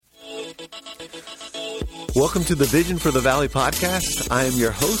Welcome to the Vision for the Valley podcast. I am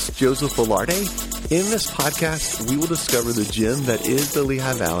your host, Joseph Velarde. In this podcast, we will discover the gem that is the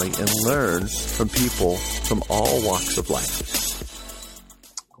Lehigh Valley and learn from people from all walks of life.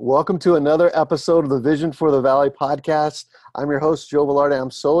 Welcome to another episode of the Vision for the Valley podcast. I'm your host, Joe Velarde.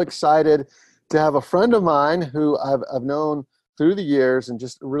 I'm so excited to have a friend of mine who I've known through the years and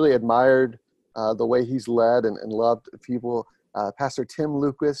just really admired the way he's led and loved people. Pastor Tim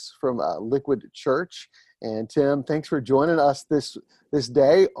Lucas from Liquid Church. And Tim, thanks for joining us this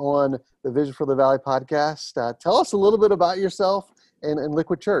day on the Vision for the Valley podcast. Tell us a little bit about yourself and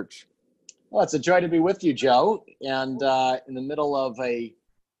Liquid Church. Well, it's a joy to be with you, Joe. And in the middle of a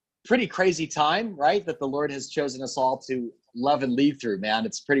pretty crazy time, right, that the Lord has chosen us all to love and lead through, man.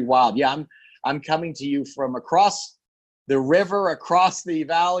 It's pretty wild. Yeah, I'm coming to you from across the river, across the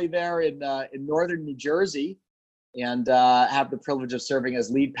valley there in northern New Jersey, and have the privilege of serving as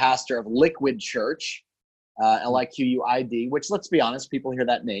lead pastor of Liquid Church. LIQUID, which, let's be honest, people hear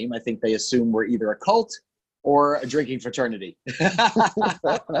that name, I think they assume we're either a cult or a drinking fraternity. But,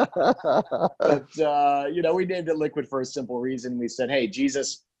 we named it Liquid for a simple reason. We said, hey,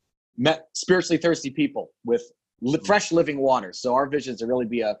 Jesus met spiritually thirsty people with fresh living water. So our vision is to really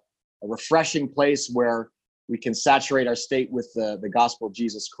be a refreshing place where we can saturate our state with the gospel of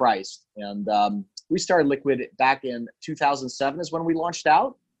Jesus Christ. And we started Liquid back in 2007 is when we launched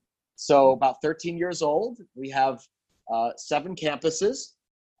out. So about 13 years old, we have 7 campuses.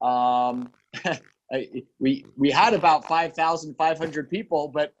 We had about 5,500 people,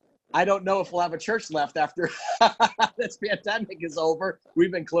 but I don't know if we'll have a church left after this pandemic is over.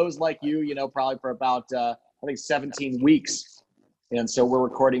 We've been closed like you, probably for about, 17 weeks. And so we're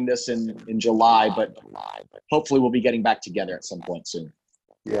recording this in July, but hopefully we'll be getting back together at some point soon.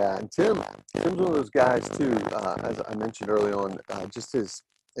 Yeah, and Tim's one of those guys too, as I mentioned early on,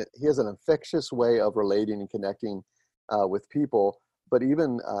 he has an infectious way of relating and connecting with people. But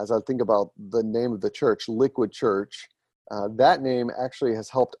even as I think about the name of the church, Liquid Church, that name actually has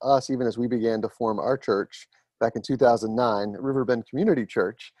helped us even as we began to form our church back in 2009, Riverbend Community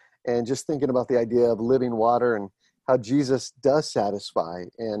Church, and just thinking about the idea of living water and how Jesus does satisfy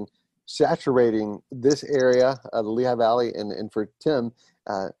and saturating this area of the Lehigh Valley and for Tim,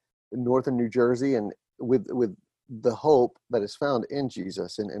 northern New Jersey, and with the hope that is found in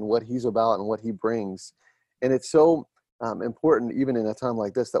Jesus and what he's about and what he brings. And it's so important, even in a time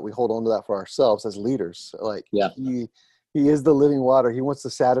like this, that we hold on to that for ourselves as leaders. He is the living water. He wants to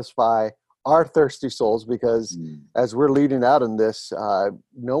satisfy our thirsty souls because as we're leading out in this,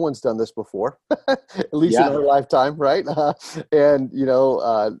 no one's done this before, at least in our lifetime, right? I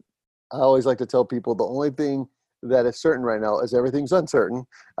always like to tell people the only thing that is certain right now is everything's uncertain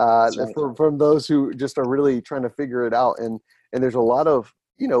from those who just are really trying to figure it out. And there's a lot of,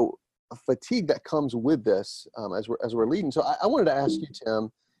 fatigue that comes with this as we're leading. So I wanted to ask you,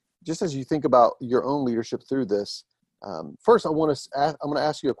 Tim, just as you think about your own leadership through this, first I'm going to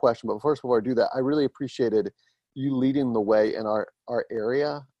ask you a question, but first before I do that, I really appreciated you leading the way in our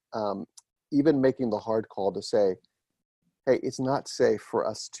area, even making the hard call to say, hey, it's not safe for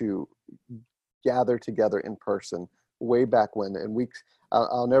us to gather together in person way back when. And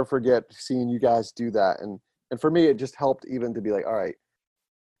I'll never forget seeing you guys do that. And for me, it just helped even to be like, all right,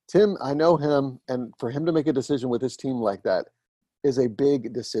 Tim, I know him, and for him to make a decision with his team like that is a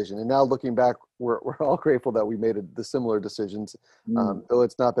big decision. And now looking back, we're all grateful that we made the similar decisions, though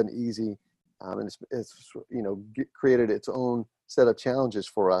it's not been easy. And it's created its own set of challenges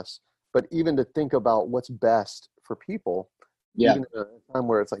for us. But even to think about what's best for people, even in a time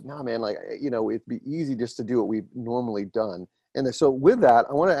where it's like, nah, man, it'd be easy just to do what we've normally done. And so with that,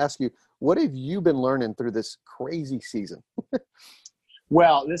 I want to ask you, what have you been learning through this crazy season?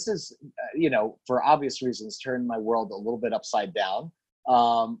 Well, this is, for obvious reasons, turned my world a little bit upside down.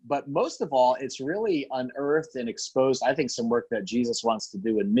 But most of all, it's really unearthed and exposed, I think, some work that Jesus wants to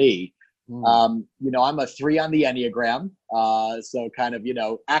do in me. I'm a 3 on the Enneagram. So kind of,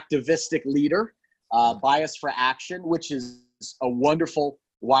 activistic leader, bias for action, which is a wonderful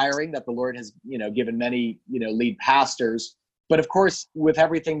wiring that the Lord has, given many, lead pastors. But of course, with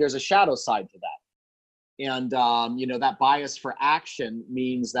everything, there's a shadow side to that. And, that bias for action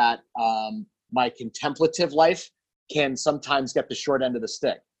means that my contemplative life can sometimes get the short end of the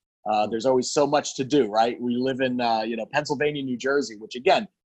stick. There's always so much to do, right? We live in, Pennsylvania, New Jersey, which again,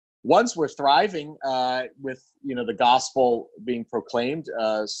 once we're thriving with, the gospel being proclaimed,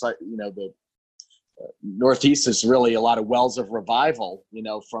 the Northeast is really a lot of wells of revival,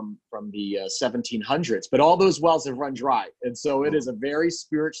 from the 1700s, but all those wells have run dry. And so it is a very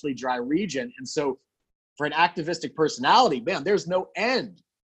spiritually dry region. And so for an activistic personality, man, there's no end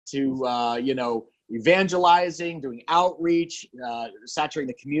to, evangelizing, doing outreach, saturating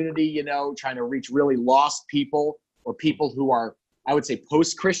the community, you know, trying to reach really lost people or people who are, I would say,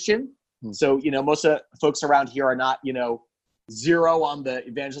 post-Christian. So, you know, most of the folks around here are not, you know, 0 on the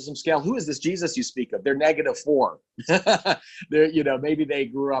evangelism scale. Who is this Jesus you speak of? They're -4. They're, you know, maybe they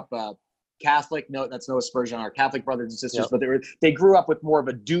grew up Catholic. No, that's no aspersion on our Catholic brothers and sisters, but they grew up with more of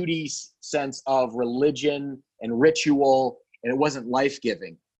a duty sense of religion and ritual, and it wasn't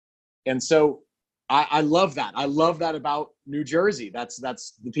life-giving. And so I love that. I love that about New Jersey. That's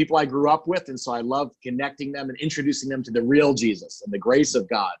the people I grew up with, and so I love connecting them and introducing them to the real Jesus and the grace of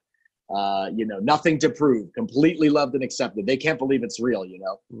God. You know, nothing to prove, completely loved and accepted. They can't believe it's real, you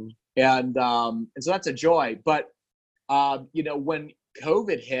know? And so that's a joy. But, you know, when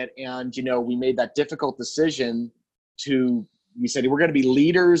COVID hit and, you know, we made that difficult decision we said, we're going to be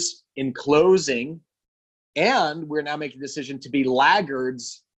leaders in closing, and we're now making the decision to be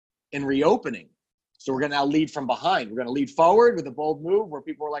laggards in reopening. So we're going to now lead from behind. We're going to lead forward with a bold move where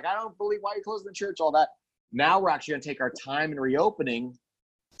people are like, I don't believe why you closing the church, all that. Now we're actually going to take our time in reopening.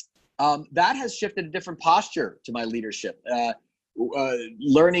 That has shifted a different posture to my leadership.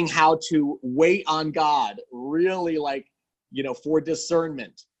 Learning how to wait on God, really, like, you know, for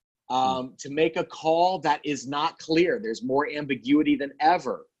discernment, to make a call that is not clear. There's more ambiguity than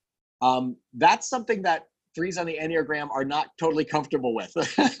ever. That's something that 3s on the Enneagram are not totally comfortable with.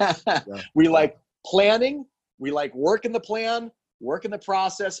 We like planning. We like working the plan, working the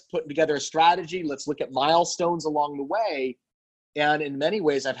process, putting together a strategy. Let's look at milestones along the way. And in many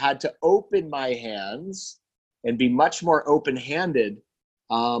ways, I've had to open my hands and be much more open-handed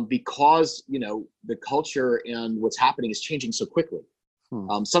because, you know, the culture and what's happening is changing so quickly.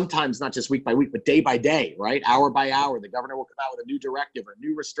 Sometimes not just week by week, but day by day, right? Hour by hour, the governor will come out with a new directive or a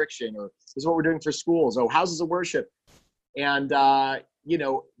new restriction, or this is what we're doing for schools. Oh, houses of worship. And, you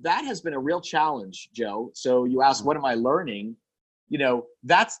know, that has been a real challenge, Joe. So you asked, what am I learning? You know,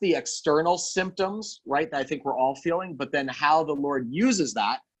 that's the external symptoms, right, that I think we're all feeling. But then how the Lord uses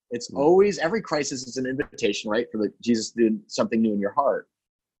that, it's always, every crisis is an invitation, right, for Jesus to do something new in your heart.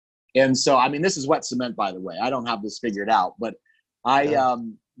 And so, I mean, this is wet cement, by the way. I don't have this figured out. But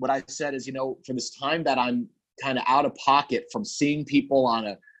what I said is, you know, for this time that I'm kind of out of pocket from seeing people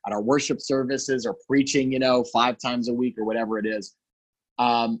on our worship services or preaching, you know, 5 times a week or whatever it is,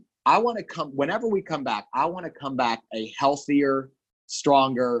 I want to come, whenever we come back, I want to come back a healthier,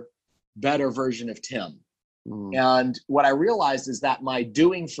 stronger, better version of Tim. And what I realized is that my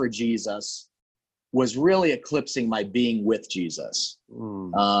doing for Jesus was really eclipsing my being with Jesus.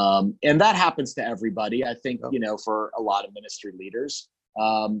 And that happens to everybody. I think, you know, for a lot of ministry leaders,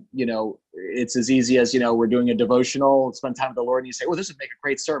 you know, it's as easy as, you know, we're doing a devotional, spend time with the Lord, and you say, well, this would make a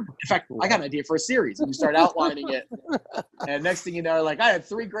great sermon. In fact, I got an idea for a series, and you start outlining it. And next thing you know, like, I had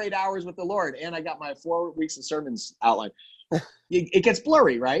 3 great hours with the Lord, and I got my 4 weeks of sermons outlined. It gets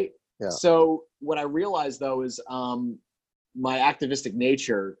blurry, right? Yeah. So what I realized, though, is my activistic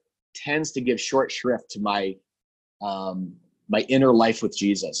nature tends to give short shrift to my my inner life with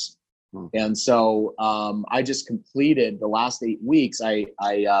Jesus. And so I just completed the last 8 weeks. I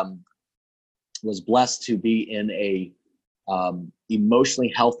was blessed to be in a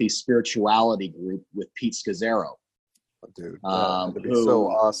emotionally healthy spirituality group with Pete Scazzaro. Dude, that'd be so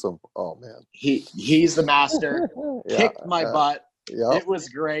awesome. Oh man, he's the master. Kicked my butt. Yep. It was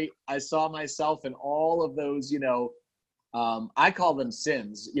great. I saw myself in all of those, you know, I call them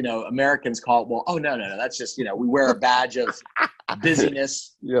sins. You know, Americans call it, well, oh, no. That's just, you know, we wear a badge of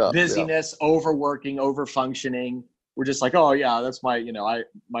busyness, overworking, overfunctioning. We're just like, oh, yeah, that's my, you know,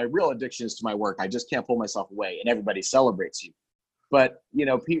 my real addiction is to my work. I just can't pull myself away, and everybody celebrates you. But, you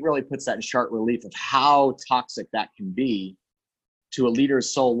know, Pete really puts that in sharp relief of how toxic that can be to a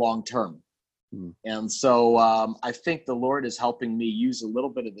leader's soul long term. And so I think the Lord is helping me use a little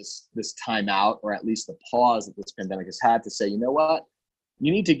bit of this time out, or at least the pause that this pandemic has had, to say, you know what,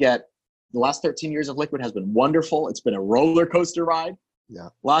 you need to get, the last 13 years of Liquid has been wonderful. It's been a roller coaster ride. Yeah.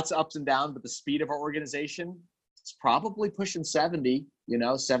 Lots of ups and downs, but the speed of our organization, it's probably pushing 70, you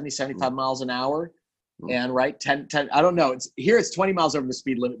know, 70, 75 miles an hour. And right, 10, I don't know. It's 20 miles over the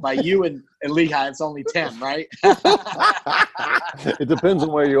speed limit. By you and Lehigh, it's only 10, right? It depends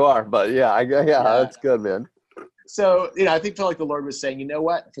on where you are, but yeah, that's good, man. So, you know, I feel like the Lord was saying, you know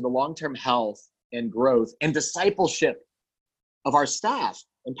what, for the long-term health and growth and discipleship of our staff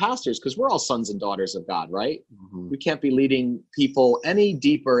and pastors, because we're all sons and daughters of God, right? We can't be leading people any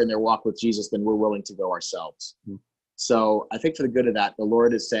deeper in their walk with Jesus than we're willing to go ourselves. So I think for the good of that, the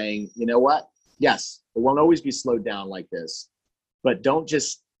Lord is saying, you know what? Yes, it won't always be slowed down like this, but don't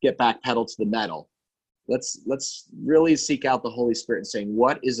just get backpedal to the metal. let's really seek out the Holy Spirit and saying,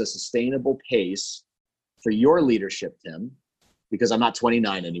 what is a sustainable pace for your leadership, Tim? Because I'm not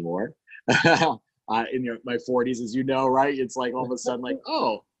 29 anymore. In my 40s, as you know, right? It's like all of a sudden, like,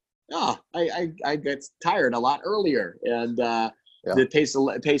 I get tired a lot earlier, and the pace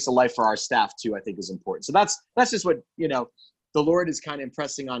of life for our staff too, I think, is important. So that's just what the Lord is kind of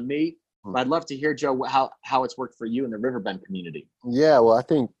impressing on me. But I'd love to hear, Joe, how it's worked for you in the Riverbend community. Yeah, well, I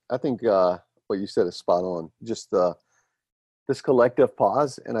think what you said is spot on. Just this collective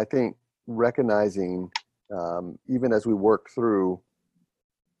pause, and I think recognizing, even as we work through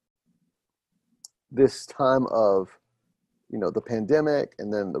this time of, the pandemic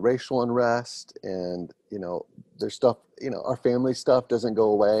and then the racial unrest, and there's stuff, our family stuff doesn't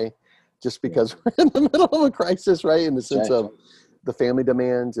go away just because we're in the middle of a crisis, right? In the sense of the family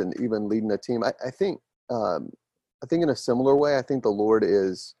demands and even leading a team. I think in a similar way, I think the Lord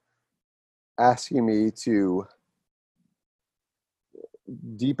is asking me to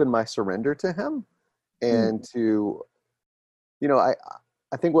deepen my surrender to Him, and to,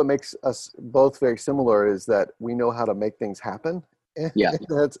 I think what makes us both very similar is that we know how to make things happen. Yeah.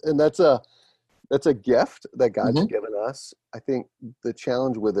 and that's a gift that God's given us. I think the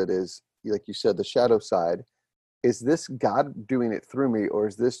challenge with it is, like you said, the shadow side. Is this God doing it through me, or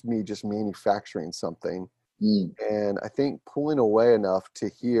is this me just manufacturing something? And I think pulling away enough to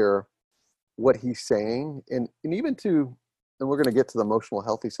hear what He's saying, and even to, and we're going to get to the emotional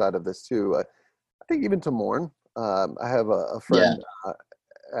healthy side of this too. I think even to mourn. I have a friend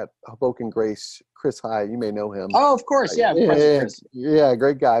at Hoboken Grace, Chris High. You may know him. Oh, of course, yeah, Chris. Yeah,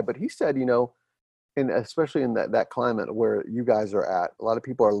 great guy. But he said, and especially in that climate where you guys are at, a lot of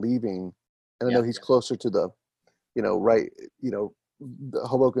people are leaving, and I know he's closer to the,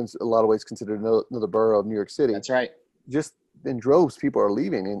 Hoboken's in a lot of ways considered another borough of New York City. That's right. Just in droves, people are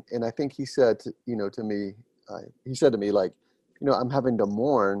leaving, and I think he said, to me, he said to me, like, I'm having to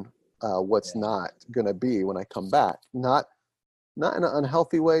mourn what's not going to be when I come back. Not in an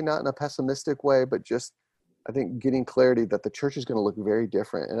unhealthy way, not in a pessimistic way, but just, I think, getting clarity that the church is going to look very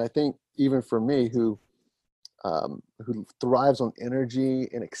different. And I think even for me, who thrives on energy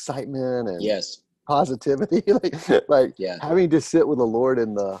and excitement and positivity, like having to sit with the Lord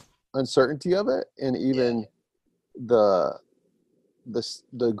in the uncertainty of it, and even the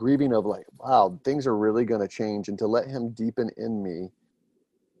grieving of, like, wow, things are really going to change, and to let Him deepen in me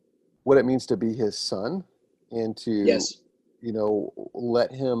what it means to be His son, and to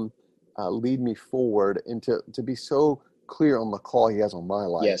let Him lead me forward, and to be so clear on the call He has on my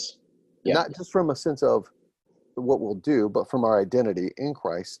life. Not just from a sense of what we'll do, but from our identity in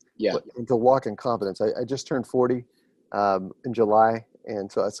Christ. And to walk in confidence. I just turned 40 in July,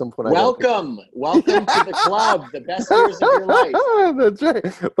 and so at some point, welcome to the club, the best years of your life. That's right.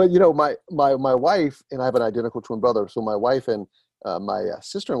 But my wife and I have an identical twin brother. So my wife and my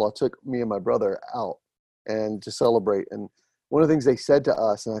sister-in-law took me and my brother out and to celebrate. And one of the things they said to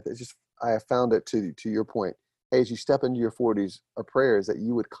us, and I have found it to your point, hey, as you step into your 40s, our prayer is that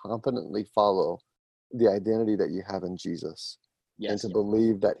you would confidently follow the identity that you have in Jesus, and to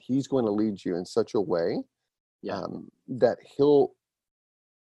believe that He's going to lead you in such a way that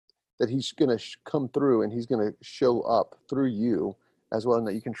He's going to come through, and He's going to show up through you as well, and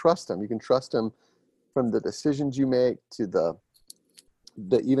that you can trust Him. You can trust Him from the decisions you make to the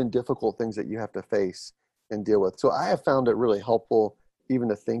even difficult things that you have to face and deal with. So I have found it really helpful even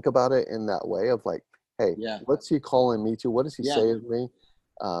to think about it in that way of, like, hey, what's He calling me to? What does He say to me?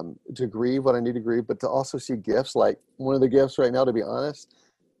 To grieve what I need to grieve, but to also see gifts. Like, one of the gifts right now, to be honest,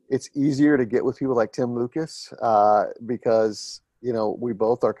 it's easier to get with people like Tim Lucas because, we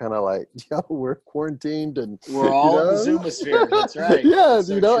both are kind of like, we're quarantined and we're all in the Zoomosphere. That's right. Yeah,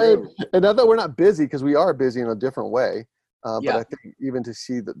 and not that we're not busy, because we are busy in a different way. But I think even to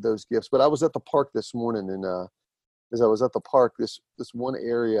see those gifts. But I was at the park this morning, and as I was at the park, this one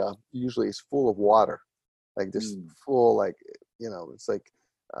area usually is full of water, like this full, like, it's like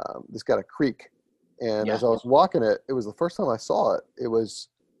it's got a creek. And as I was walking it, it was the first time I saw it. It was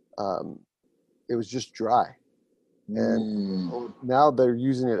just dry. And now they're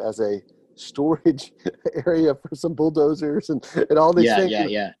using it as a storage area for some bulldozers and all these things.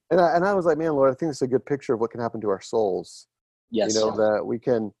 And I was like, man, Lord, I think it's a good picture of what can happen to our souls. That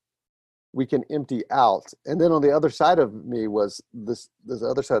we can empty out. And then on the other side of me was this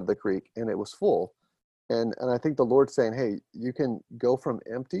other side of the creek, and it was full. And I think the Lord's saying, hey, you can go from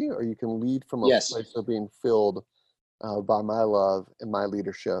empty, or you can lead from a place of being filled by my love and my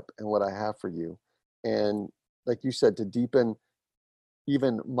leadership and what I have for you. And like you said, to deepen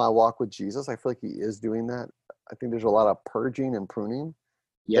even my walk with Jesus, I feel like He is doing that. I think there's a lot of purging and pruning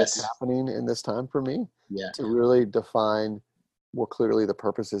that's Yes. happening in this time for me Yeah. to really define more clearly the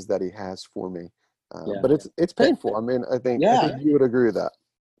purposes that he has for me. Yeah. But it's The- painful. I mean, I yeah. think you would agree with that.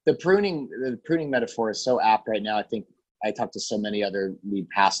 The pruning metaphor is so apt right now. I think I talk to so many other lead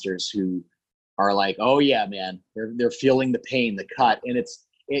pastors who are like, oh yeah, man, they're feeling the pain, the cut. And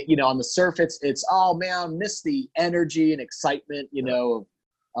on the surface, it's, oh man, miss the energy and excitement, Yeah.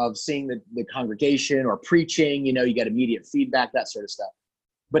 of seeing the congregation or preaching, you get immediate feedback, that sort of stuff.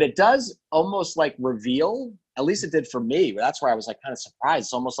 But it does almost like reveal, at least it did for me. That's where I was like kind of surprised.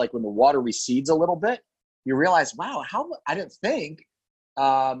 It's almost like when the water recedes a little bit, you realize, wow, I didn't think.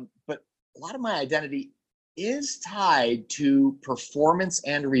 But a lot of my identity is tied to performance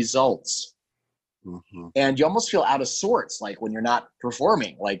and results. Mm-hmm. And you almost feel out of sorts, like when you're not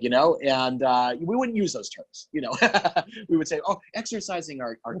performing, and we wouldn't use those terms, we would say, oh, exercising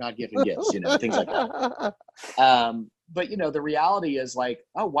our God-given gifts, things like that. But the reality is like,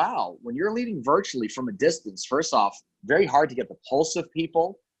 oh, wow, when you're leading virtually from a distance, first off, very hard to get the pulse of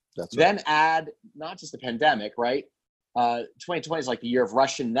people. That's right. Then add not just the pandemic, right? 2020 is like the year of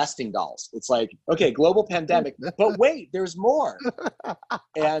Russian nesting dolls. It's like, okay, global pandemic, but wait, there's more.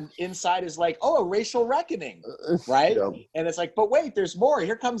 And inside is like, oh, a racial reckoning, right? Yeah. And it's like, but wait, there's more.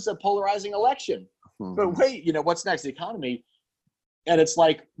 Here comes a polarizing election. Mm-hmm. But wait, what's next? The economy. And it's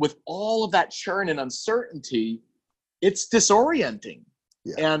like, with all of that churn and uncertainty, it's disorienting.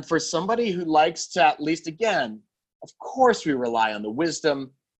 Yeah. And for somebody who likes to, at least again, of course we rely on the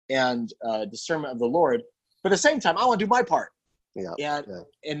wisdom and discernment of the Lord. But at the same time, I want to do my part. Yeah.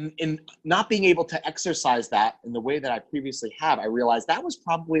 And in not being able to exercise that in the way that I previously have, I realized that was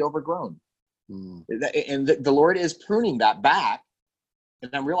probably overgrown. Mm. And the Lord is pruning that back. And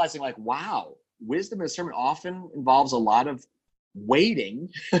I'm realizing like, wow, wisdom and discernment often involves a lot of waiting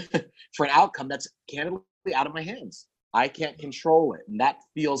for an outcome that's candidly out of my hands. I can't control it. And that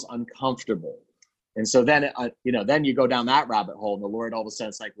feels uncomfortable. And so then, then you go down that rabbit hole, and the Lord all of a sudden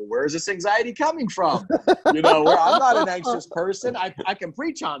it's like, well, where is this anxiety coming from? Where I'm not an anxious person. I can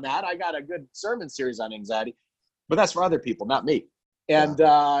preach on that. I got a good sermon series on anxiety, but that's for other people, not me. And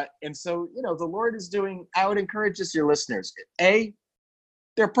so, the Lord is doing, I would encourage just your listeners, they're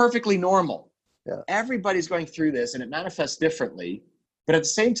perfectly normal. Yeah. Everybody's going through this and it manifests differently, but at the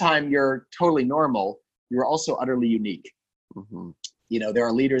same time, you're totally normal. You're also utterly unique. Mm-hmm. There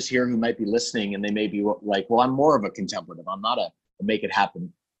are leaders here who might be listening and they may be like, well, I'm more of a contemplative. I'm not a make it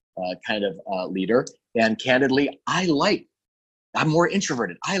happen kind of leader. And candidly, I'm more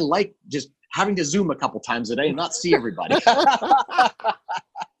introverted. I like just having to Zoom a couple times a day and not see everybody. I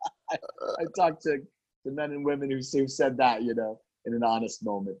talked to men and women who said that, in an honest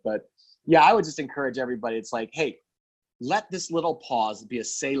moment. But yeah, I would just encourage everybody. It's like, hey, let this little pause be a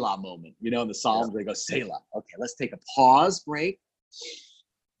Selah moment. In the Psalms, they go, Selah. Okay, let's take a pause break.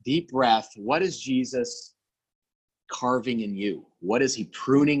 Deep breath. What is Jesus carving in you? What is he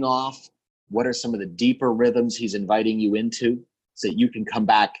pruning off? What are some of the deeper rhythms he's inviting you into so that you can come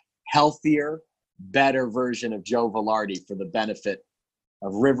back healthier, better version of Joe Velarde for the benefit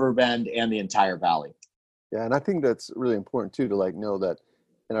of Riverbend and the entire valley? Yeah, and I think that's really important too, to know that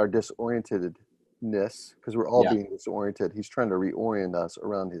in our disorientedness, because we're all being disoriented, he's trying to reorient us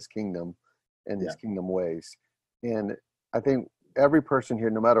around his kingdom and his kingdom ways. And I think every person here,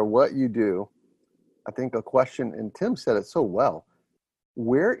 no matter what you do, I think a question, and Tim said it so well,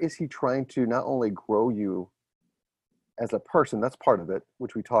 where is he trying to not only grow you as a person, that's part of it,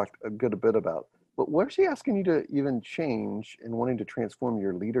 which we talked a good bit about, but where's he asking you to even change and wanting to transform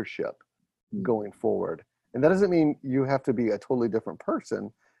your leadership going forward? And that doesn't mean you have to be a totally different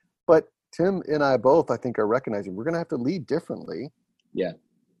person, but Tim and I both, I think, are recognizing we're going to have to lead differently. Yeah.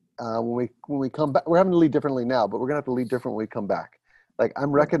 When we come back, we're having to lead differently now, but we're going to have to lead different when we come back. Like,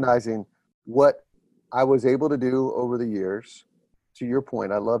 I'm recognizing what I was able to do over the years. To your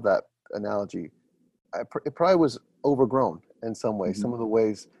point, I love that analogy. It probably was overgrown in some ways. Mm-hmm. Some of the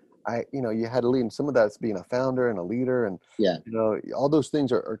ways you had to lead, and some of that's being a founder and a leader, and all those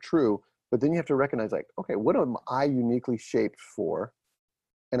things are true. But then you have to recognize, like, okay, what am I uniquely shaped for,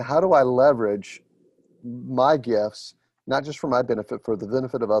 and how do I leverage my gifts, not just for my benefit, for the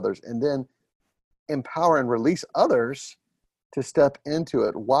benefit of others, and then empower and release others to step into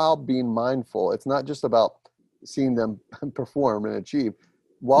it while being mindful. It's not just about seeing them perform and achieve,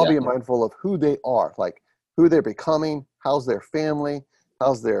 while being mindful of who they are, like who they're becoming, how's their family,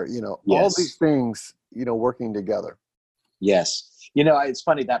 how's their, all these things, working together. Yes. It's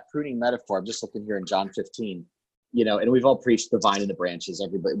funny, that pruning metaphor, I'm just looking here in John 15, and we've all preached the vine and the branches,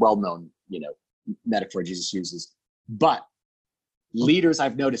 everybody, well-known, metaphor Jesus uses. But leaders,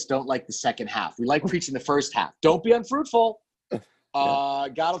 I've noticed, don't like the second half. We like preaching the first half. Don't be unfruitful.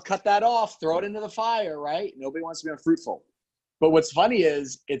 God will cut that off, throw it into the fire, right? Nobody wants to be unfruitful. But what's funny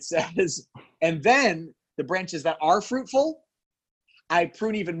is it says, and then the branches that are fruitful, I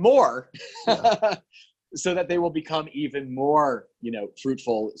prune even more so that they will become even more,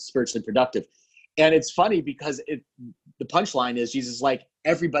 fruitful, spiritually productive. And it's funny because the punchline is Jesus is like,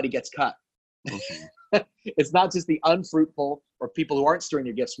 everybody gets cut. Mm-hmm. It's not just the unfruitful or people who aren't storing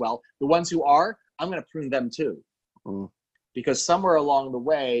their gifts well. The ones who are, I'm going to prune them too. Mm. Because somewhere along the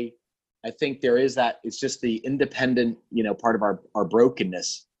way, I think there is that, it's just the independent, part of our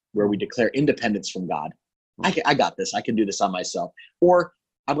brokenness where we declare independence from God. I got this. I can do this on myself. Or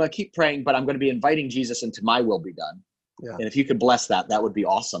I'm going to keep praying, but I'm going to be inviting Jesus into my will be done. Yeah. And if you could bless that, that would be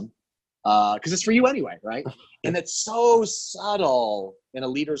awesome. Because it's for you anyway, right? And it's so subtle in a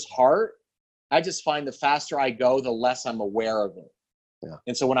leader's heart. I just find the faster I go, the less I'm aware of it. Yeah.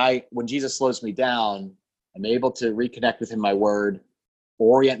 And so when Jesus slows me down, I'm able to reconnect with him, my word,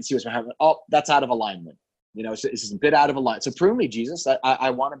 orient and see what's happening. Oh, that's out of alignment. This is a bit out of alignment. So prune me, Jesus. I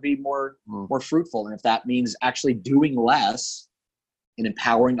want to be more fruitful. And if that means actually doing less and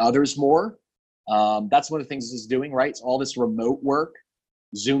empowering others more, that's one of the things this is doing, right? It's all this remote work,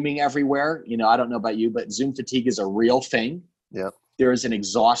 Zooming everywhere. I don't know about you, but Zoom fatigue is a real thing. Yeah. There is an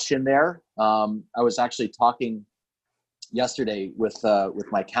exhaustion there. I was actually talking yesterday with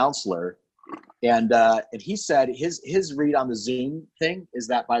my counselor, and he said his read on the Zoom thing is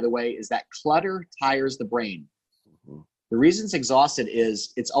that, by the way, is that clutter tires the brain. Mm-hmm. The reason it's exhausted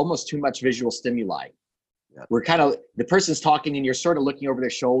is it's almost too much visual stimuli. Yeah. We're the person's talking and you're sort of looking over their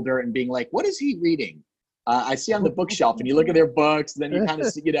shoulder and being like, what is he reading? I see on the bookshelf, and you look at their books, and then you kind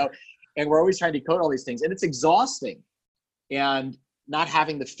of see, and we're always trying to decode all these things, and it's exhausting. And not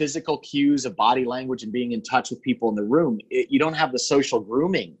having the physical cues of body language and being in touch with people in the room, you don't have the social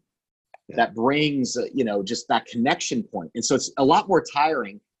grooming that brings, just that connection point. And so it's a lot more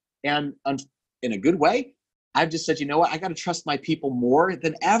tiring. And in a good way, I've just said, I got to trust my people more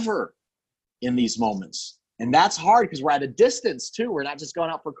than ever in these moments. And that's hard because we're at a distance too. We're not just going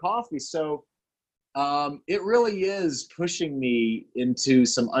out for coffee. So it really is pushing me into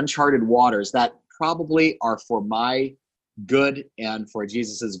some uncharted waters that probably are for my good and for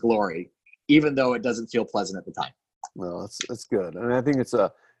Jesus's glory, even though it doesn't feel pleasant at the time. No, that's good. And I think it's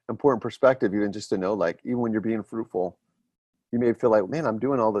a important perspective, even just to know, like, even when you're being fruitful, you may feel like, man, I'm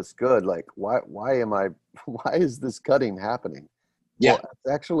doing all this good. Like, why is this cutting happening? Yeah.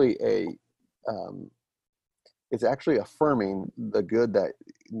 Well, it's actually affirming the good that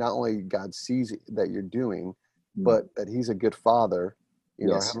not only God sees that you're doing, but that he's a good father,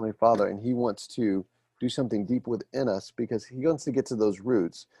 our Heavenly Father, and he wants to do something deep within us because he wants to get to those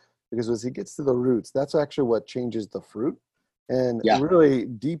roots. Because as he gets to the roots, that's actually what changes the fruit, and really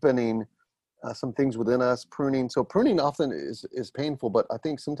deepening some things within us, pruning. So pruning often is painful, but I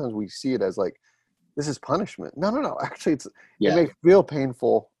think sometimes we see it as like, this is punishment. No. Actually, it may feel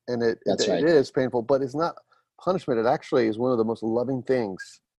painful, and it is painful, but it's not punishment. It actually is one of the most loving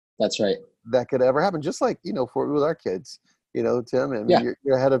things. That's right. That could ever happen. Just like, with our kids, Tim, and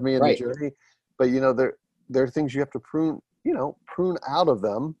you're ahead of me in the journey, but there are things you have to prune out of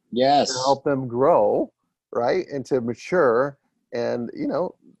them. Yes. To help them grow, right? And to mature, and,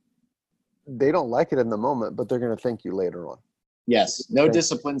 they don't like it in the moment, but they're going to thank you later on. Yes. No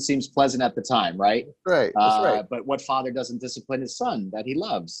discipline seems pleasant at the time, right? Right. That's right. But what father doesn't discipline his son that he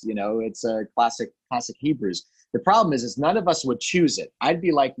loves? It's a classic Hebrews. The problem is none of us would choose it. I'd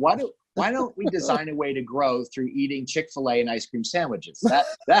be like, why don't we design a way to grow through eating Chick-fil-A and ice cream sandwiches?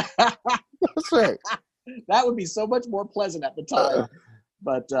 That's right. That would be so much more pleasant at the time.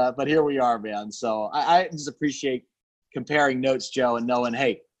 But here we are, man. So I just appreciate comparing notes, Joe, and knowing,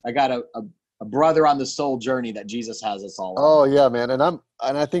 hey, I got a brother on the soul journey that Jesus has us all on. Oh yeah, man. And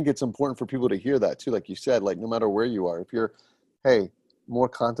I think it's important for people to hear that too. Like you said, like no matter where you are, if you're, more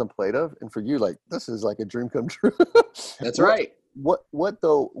contemplative, and for you, like, this is like a dream come true. That's right. What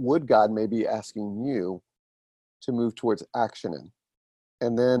though would God may be asking you to move towards action in?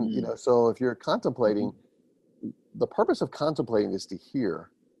 And then, so if you're contemplating, the purpose of contemplating is to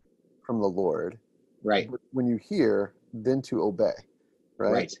hear from the Lord. Right. When you hear, then to obey.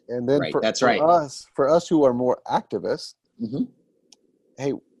 Right. And then for us who are more activists,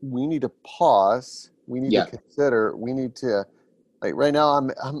 hey, we need to pause. We need to consider. We need to, like, right now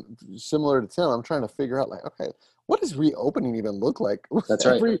I'm similar to Tim. I'm trying to figure out, like, okay, what does reopening even look like? That's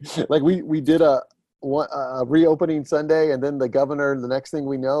right. Like we did a reopening Sunday, and then the governor, the next thing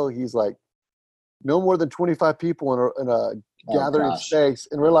we know, he's like, no more than 25 people in a gathering space.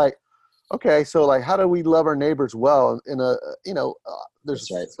 And we're like, okay, so like, how do we love our neighbors well? There's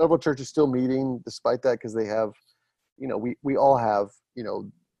several churches still meeting despite that, because they have, we all have,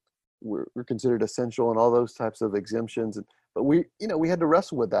 we're considered essential and all those types of exemptions. But we had to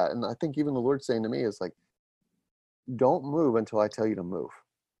wrestle with that. And I think even the Lord saying to me is like, don't move until I tell you to move.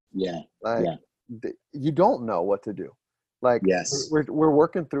 Yeah. Like, yeah. You don't know what to do. Like, Yes. we're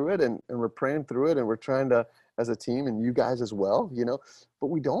working through it and we're praying through it and we're trying to, as a team, and you guys as well, but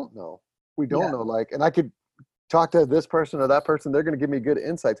we don't know. We don't know. Like, and I could talk to this person or that person. They're going to give me good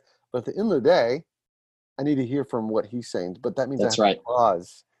insights. But at the end of the day, I need to hear from what he's saying. But that means I have to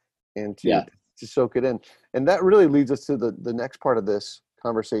pause and to soak it in. And that really leads us to the next part of this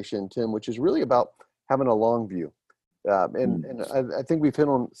conversation, Tim, which is really about having a long view. And I think we've hit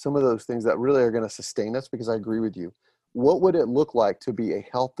on some of those things that really are going to sustain us, because I agree with you. What would it look like to be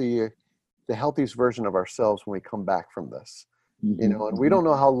the healthiest version of ourselves when we come back from this? And we don't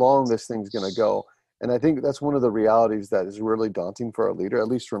know how long this thing's going to go. And I think that's one of the realities that is really daunting for a leader, at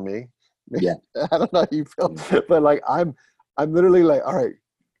least for me. Yeah. I don't know how you feel, but like, I'm literally like, all right,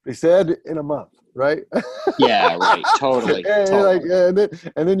 they said in a month, right? Yeah, right. Totally. Like,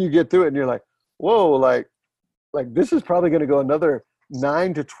 and then you get through it and you're like, whoa, like this is probably going to go another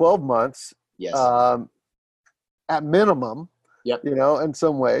 9 to 12 months. Yes. At minimum, in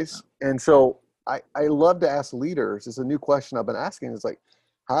some ways. And so I love to ask leaders, it's a new question I've been asking, is like,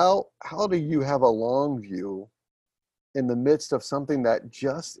 how do you have a long view in the midst of something that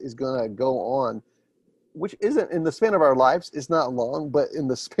just is going to go on, which isn't in the span of our lives, it's not long, but in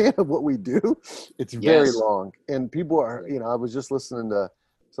the span of what we do, it's very long. And people are, I was just listening to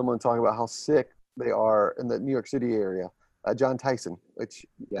someone talk about how sick they are in the New York City area. John Tyson, which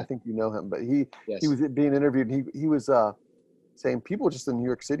I think you know him, but he was being interviewed. And he was saying people just in the New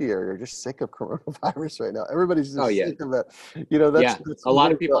York City area are just sick of coronavirus right now. Everybody's just sick of it. That's a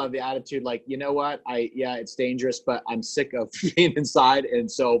lot of people have the attitude like, you know what, it's dangerous, but I'm sick of being inside, and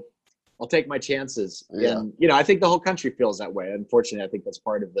so I'll take my chances. And I think the whole country feels that way. Unfortunately, I think that's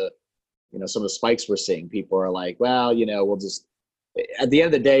part of the, some of the spikes we're seeing. People are like, well, we'll just. At the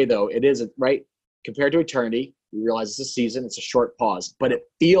end of the day, though, it is right compared to eternity. We realize it's a season, it's a short pause, but it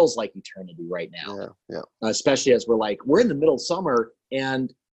feels like eternity right now. Especially as we're in the middle of summer,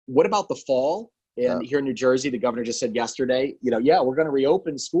 and what about the fall? And here in New Jersey, the governor just said yesterday, we're going to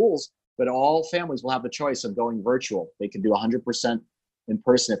reopen schools, but all families will have the choice of going virtual. They can do 100% in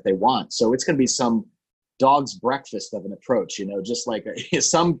person if they want. So it's going to be some dog's breakfast of an approach, just like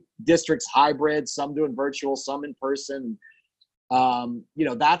some districts hybrid, some doing virtual, some in person.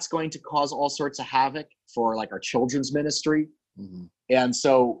 That's going to cause all sorts of havoc for like our children's ministry. And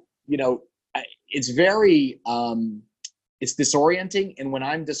so, it's very, it's disorienting. And when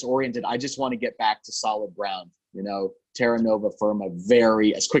I'm disoriented, I just want to get back to solid ground, terra nova firma,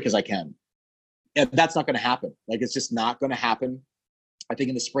 as quick as I can. And that's not going to happen. Like, it's just not going to happen. I think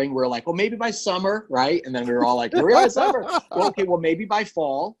in the spring, we're like, well, maybe by summer, right? And then we were all like, really, summer? Well, okay, well, maybe by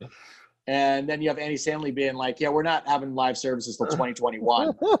fall. And then you have Andy Stanley being like, yeah, we're not having live services till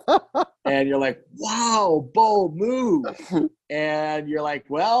 2021. And you're like, wow, bold move. And you're like,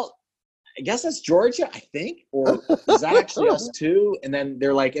 well, I guess that's Georgia, I think. Or is that actually us too? And then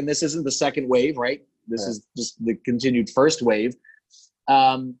they're like, and this isn't the second wave, right? This is just the continued first wave.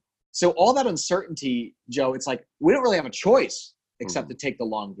 So all that uncertainty, Joe, it's like, we don't really have a choice except to take the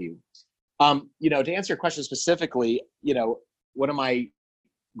long view. To answer your question specifically, one of my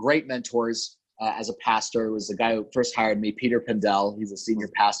great mentors as a pastor was the guy who first hired me, Peter Pendel. He's a senior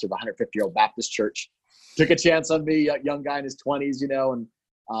pastor of a 150-year-old Baptist church. Took a chance on me, a young guy in his 20s,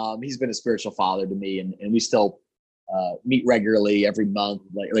 and he's been a spiritual father to me, and we still meet regularly every month.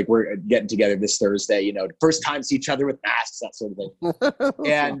 Like we're getting together this Thursday, first time see each other with masks, that sort of thing.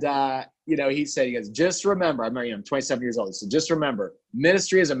 And, he goes, just remember, I'm 27 years old. So just remember,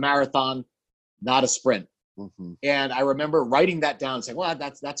 ministry is a marathon, not a sprint. And I remember writing that down and saying, well,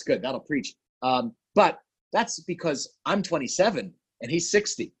 that's good. That'll preach. But that's because I'm 27 and he's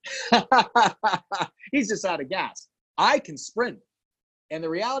 60. He's just out of gas. I can sprint. And the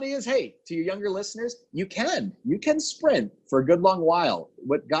reality is, hey, to your younger listeners, you can sprint for a good long while.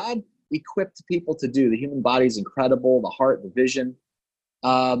 What God equipped people to do, the human body is incredible, the heart, the vision.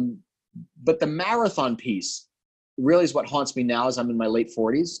 But the marathon piece really is what haunts me now as I'm in my late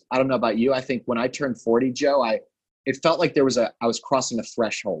 40s. I don't know about you. I think when I turned 40, Joe, it felt like I was crossing a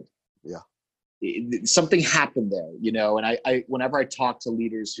threshold. Something happened there, and I whenever I talk to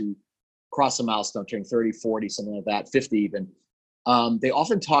leaders who cross a milestone, turning 30, 40, something like that, 50 even, they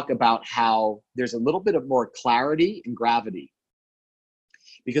often talk about how there's a little bit of more clarity and gravity.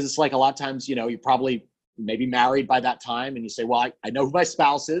 Because it's like a lot of times, you're probably maybe married by that time and you say, well, I know who my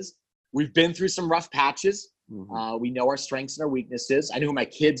spouse is. We've been through some rough patches. We know our strengths and our weaknesses. I know who my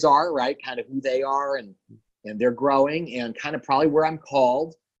kids are, right? Kind of who they are. And and they're growing and kind of probably where I'm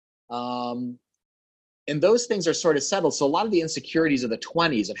called. And those things are sort of settled. So a lot of the insecurities of the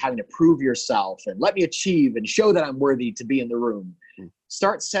 20s of having to prove yourself and let me achieve and show that I'm worthy to be in the room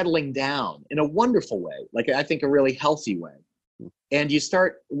start settling down in a wonderful way, like I think a really healthy way. And you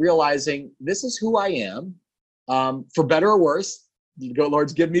start realizing this is who I am, for better or worse. You go,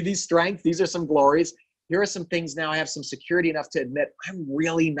 Lord, give me these strengths. These are some glories. Here are some things now I have some security enough to admit I'm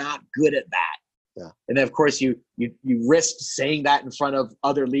really not good at that. Yeah. And then, of course, you risk saying that in front of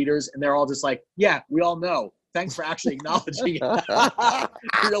other leaders, and they're all just like, yeah, we all know. Thanks for actually acknowledging it.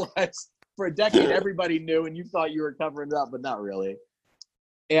 Realize for a decade, everybody knew, and you thought you were covering it up, but not really.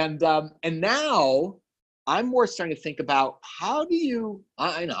 And now I'm more starting to think about how do you,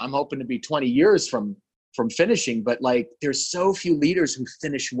 I know I'm hoping to be 20 years from finishing, but like there's so few leaders who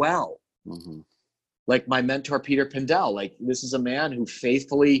finish well. Mm-hmm. Like my mentor, Peter Pindell, like this is a man who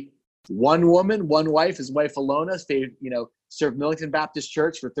faithfully, one woman, one wife, his wife Alona, served Millington Baptist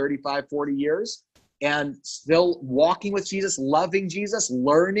Church for 35, 40 years and still walking with Jesus, loving Jesus,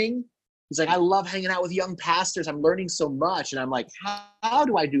 learning. He's like, I love hanging out with young pastors. I'm learning so much. And I'm like, how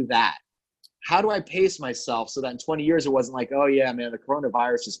do I do that? How do I pace myself so that in 20 years, it wasn't like, oh yeah, man, the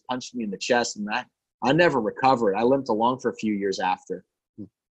coronavirus just punched me in the chest and I never recovered. I limped along for a few years after.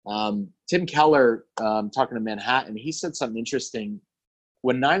 Tim Keller, talking to Manhattan, he said something interesting.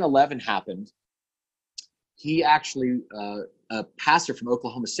 When 9/11 happened, he actually, a pastor from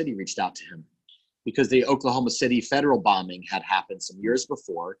Oklahoma City reached out to him because the Oklahoma City federal bombing had happened some years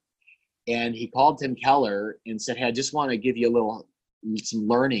before. And he called Tim Keller and said, hey, I just want to give you some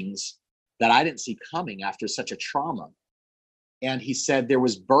learnings that I didn't see coming after such a trauma. And he said there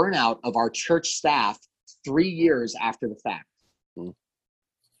was burnout of our church staff 3 years after the fact.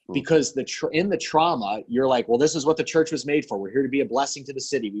 Because in the trauma, you're like, well, this is what the church was made for. We're here to be a blessing to the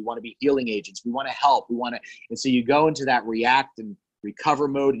city. We want to be healing agents. We want to help. And so you go into that react and recover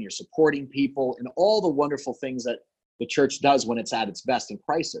mode and you're supporting people and all the wonderful things that the church does when it's at its best in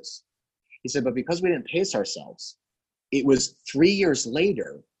crisis. He said, but because we didn't pace ourselves, it was 3 years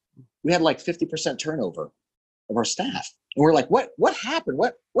later, we had like 50% turnover of our staff. And we're like, what happened?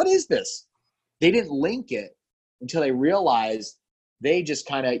 What is this? They didn't link it until they realized they just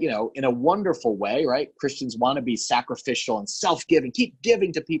kind of, in a wonderful way, right? Christians want to be sacrificial and self-giving, keep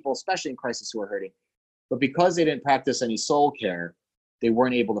giving to people, especially in crisis who are hurting. But because they didn't practice any soul care, they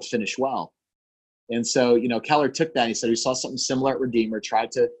weren't able to finish well. And so, Keller took that and he said, we saw something similar at Redeemer,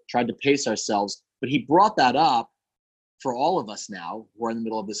 tried to pace ourselves, but he brought that up for all of us now who are in the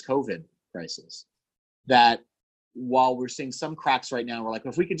middle of this COVID crisis, that while we're seeing some cracks right now, we're like,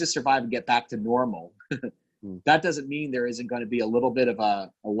 if we could just survive and get back to normal, that doesn't mean there isn't going to be a little bit of a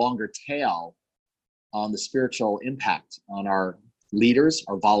longer tail on the spiritual impact on our leaders,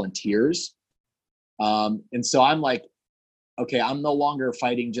 our volunteers. And so I'm like, okay, I'm no longer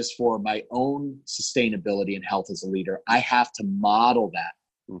fighting just for my own sustainability and health as a leader. I have to model that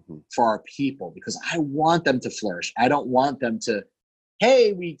for our people because I want them to flourish. I don't want them to,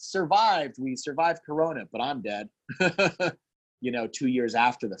 hey, we survived Corona, but I'm dead, 2 years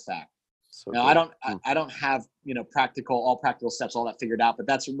after the fact. So now I don't have, all practical steps, all that figured out, but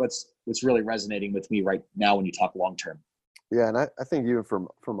that's what's really resonating with me right now when you talk long-term. Yeah. And I think even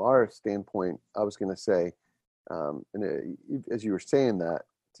from our standpoint, I was going to say, as you were saying that,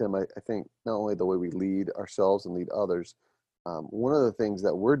 Tim, I think not only the way we lead ourselves and lead others, one of the things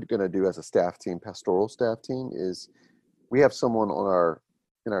that we're going to do as a staff team, pastoral staff team, is we have someone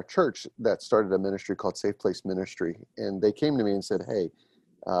in our church that started a ministry called Safe Place Ministry. And they came to me and said, hey,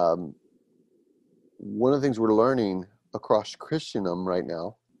 one of the things we're learning across Christendom right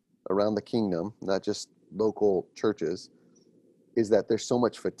now, around the kingdom, not just local churches, is that there's so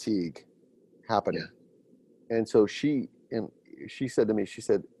much fatigue happening. Yeah. And so she said to me,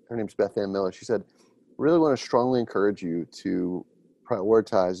 her name's Beth Ann Miller. She said, really want to strongly encourage you to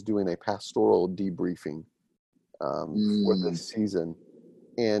prioritize doing a pastoral debriefing for this season.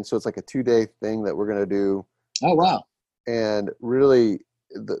 And so it's like a 2-day thing that we're going to do. Oh, wow. And really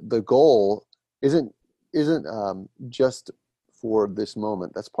the goal isn't just for this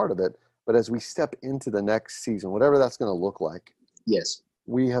moment. That's part of it. But as we step into the next season, whatever that's going to look like, yes,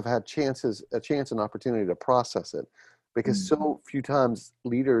 we have had a chance and opportunity to process it, because so few times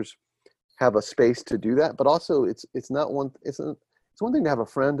leaders have a space to do that. But also, it's one thing to have a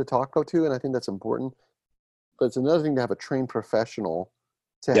friend to talk to, and I think that's important. But it's another thing to have a trained professional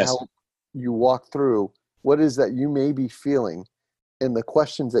to help you walk through what is that you may be feeling, and the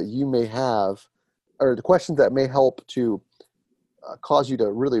questions that you may have, or the questions that may help to cause you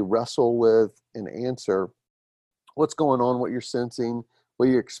to really wrestle with and answer what's going on, what you're sensing, what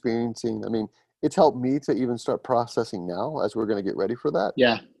you're experiencing. I mean, it's helped me to even start processing now as we're going to get ready for that.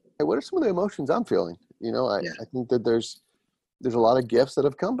 Yeah. Hey, what are some of the emotions I'm feeling? You know, Yeah. I think that there's a lot of gifts that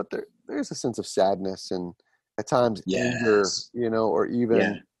have come, but there's a sense of sadness and at times anger, Yes. you know, or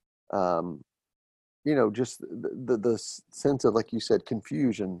even, Yeah. you know, just the sense of, like you said,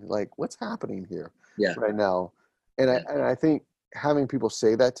 confusion, like what's happening here Yeah. right now. And Yeah. I think having people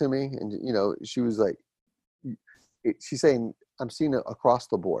say that to me, and, you know, she was like, she's saying, I'm seeing it across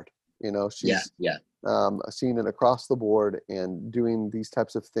the board, you know, Yeah. she's Yeah. seeing it across the board and doing these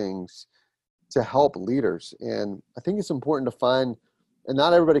types of things to help leaders. And I think it's important to find, and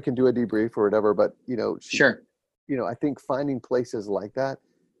not everybody can do a debrief or whatever, but, you know, Sure. you know, I think finding places like that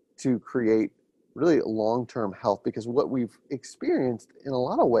to create really long-term health, because what we've experienced in a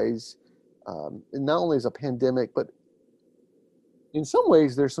lot of ways, and not only is a pandemic, but in some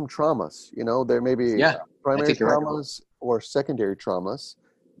ways there's some traumas, you know, there may be Yeah. I primary think you're right. traumas or secondary traumas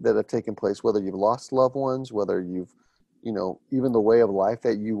that have taken place, whether you've lost loved ones, whether you've, you know, even the way of life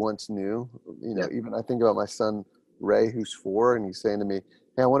that you once knew, you know, Yeah. even I think about my son, Ray, who's 4, and he's saying to me,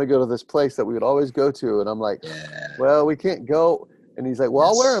 hey, I want to go to this place that we would always go to. And I'm like, Yeah. well, we can't go. And he's like, well,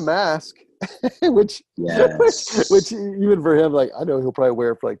 I'll wear a Yes. mask, which Yes. even for him, like, I know he'll probably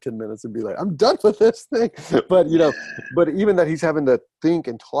wear it for like 10 minutes and be like, I'm done with this thing. But, you know, but even that he's having to think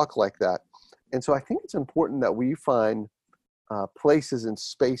and talk like that. And so I think it's important that we find places and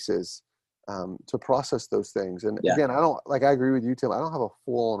spaces to process those things. And Yeah. again, I agree with you, Tim. I don't have a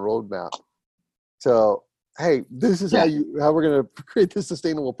full on roadmap. So, hey, this is Yeah. how we're going to create this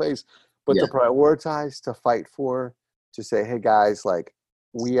sustainable pace, but Yeah. to prioritize, to fight for, to say, hey guys, like,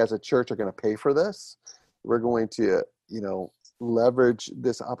 we as a church are going to pay for this. We're going to, you know, leverage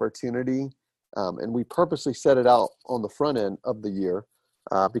this opportunity. And we purposely set it out on the front end of the year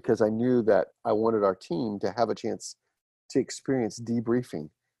because I knew that I wanted our team to have a chance to experience debriefing,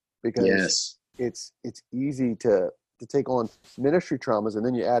 because Yes. it's easy to take on ministry traumas, and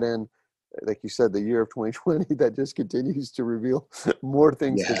then you add in, like you said, the year of 2020 that just continues to reveal more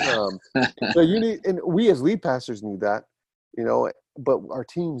things to Yeah. come. So you need, and we as lead pastors need that, you know, but our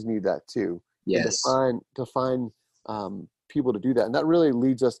teams need that too. And Yes. to find people to do that. And that really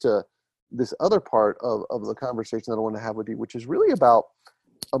leads us to this other part of the conversation that I want to have with you, which is really about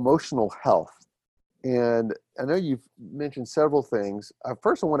emotional health. And I know you've mentioned several things.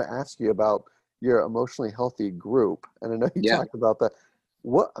 First, I want to ask you about your emotionally healthy group. And I know you Yeah. talked about that.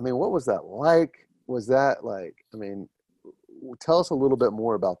 What was that like? Was that like, I mean, tell us a little bit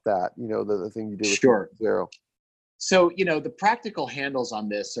more about that, you know, the thing you did with Sure. Zero. So, you know, the practical handles on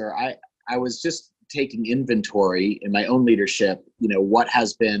this are I was just taking inventory in my own leadership, you know, what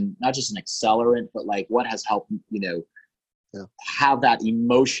has been not just an accelerant, but like what has helped, you know, have that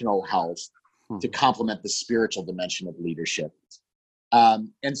emotional health to complement the spiritual dimension of leadership.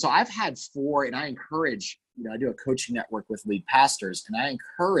 And so I've had 4, and I encourage, you know, I do a coaching network with lead pastors, and I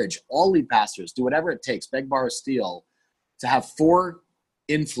encourage all lead pastors, do whatever it takes, beg, borrow, steal, to have 4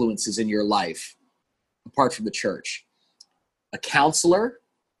 influences in your life apart from the church: a counselor,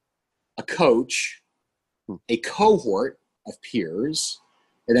 a coach, a cohort of peers,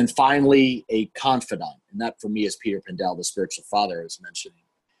 and then finally a confidant. And that for me is Peter Pendell, the spiritual father I was mentioning.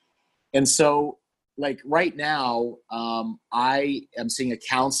 And so, like right now, I am seeing a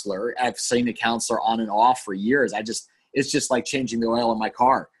counselor. I've seen a counselor on and off for years. It's just like changing the oil in my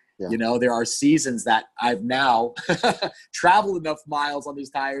car. Yeah. You know, there are seasons that I've now traveled enough miles on these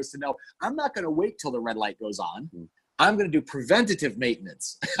tires to know I'm not going to wait till the red light goes on. Mm-hmm. I'm going to do preventative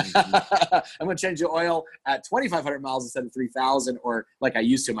maintenance. Mm-hmm. I'm going to change the oil at 2,500 miles instead of 3,000, or like I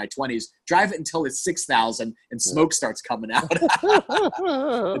used to in my 20s, drive it until it's 6,000 and smoke starts coming out.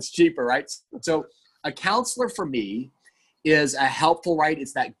 It's cheaper, right? So a counselor for me is a helpful, right?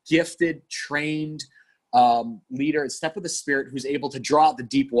 It's that gifted, trained leader, step of the Spirit, who's able to draw out the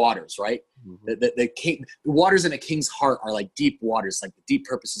deep waters, right? Mm-hmm. The waters in a king's heart are like deep waters, like the deep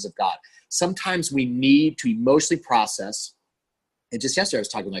purposes of God. Sometimes we need to emotionally process. And just yesterday I was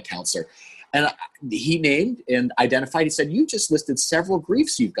talking with my counselor, and he named and identified, he said, you just listed several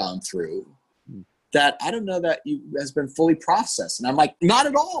griefs you've gone through that I don't know that has been fully processed. And I'm like, not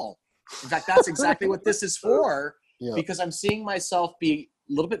at all. In fact, that's exactly what this is for, because I'm seeing myself be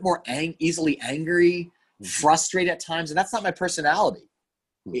a little bit more easily angry, frustrated at times, and that's not my personality.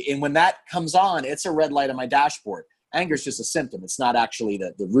 And when that comes on, it's a red light on my dashboard. Anger is just a symptom. It's not actually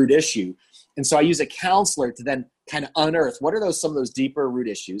the root issue. And so I use a counselor to then kind of unearth what are some of those deeper root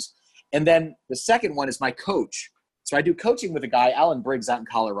issues. And then the second one is my coach. So I do coaching with a guy, Alan Briggs, out in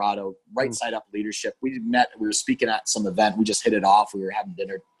Colorado, Right Side Up Leadership. We met, we were speaking at some event. We just hit it off. We were having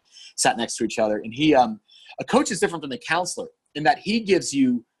dinner, sat next to each other. And a coach is different from the counselor in that he gives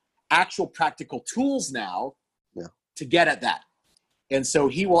you actual practical tools now to get at that. And so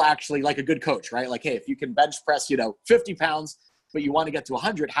he will actually, like a good coach, right? Like, hey, if you can bench press, 50 pounds, but you want to get to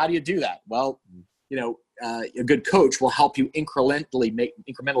 100, how do you do that? Well, a good coach will help you incrementally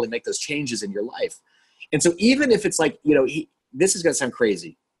make those changes in your life. And so even if it's like, this is going to sound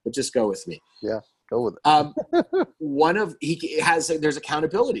crazy, but just go with me. Yeah, go with it. There's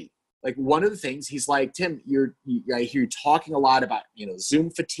accountability. Like one of the things he's like, Tim, I hear you talking a lot about,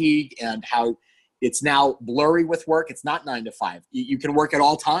 Zoom fatigue and how it's now blurry with work. It's not 9 to 5. You can work at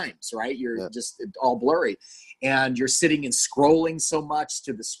all times, right? You're just all blurry, and you're sitting and scrolling so much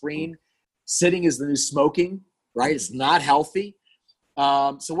to the screen. Sitting is the new smoking, right? It's not healthy.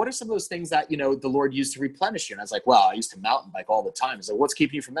 So what are some of those things that, the Lord used to replenish you? And I was like, well, I used to mountain bike all the time. So what's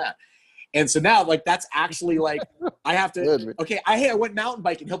keeping you from that? And so now, like, that's actually like, I have to, I went mountain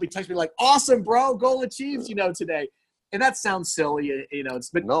biking. He'll be texting me like, awesome, bro, goal achieved, today. And that sounds silly,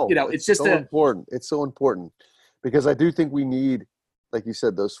 it's just so important. It's so important because I do think we need, like you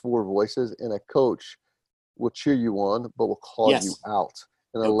said, those 4 voices, and a coach will cheer you on, but will call you out.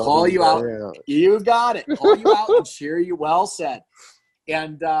 And They'll call you out. You got it. Call you out and cheer you. Well said.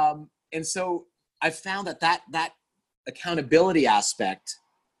 And so I found that accountability aspect,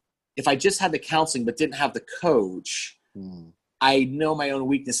 if I just had the counseling but didn't have the coach, I know my own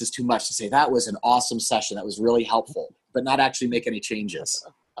weakness is too much to say that was an awesome session. That was really helpful, but not actually make any changes.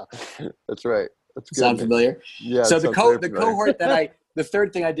 That's right. That's good. Sound familiar? Yeah. So the cohort the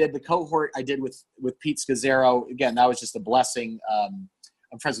third thing I did, the cohort I did with Pete Scazzero, again, that was just a blessing.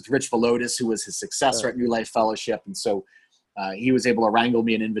 I'm friends with Rich Velotis, who was his successor at New Life Fellowship. And so he was able to wrangle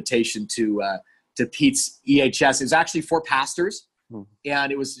me an invitation to Pete's EHS. It was actually for pastors.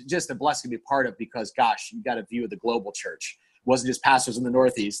 And it was just a blessing to be part of because, gosh, you got a view of the global church. It wasn't just pastors in the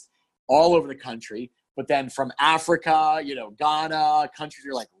Northeast, all over the country. But then from Africa, Ghana, countries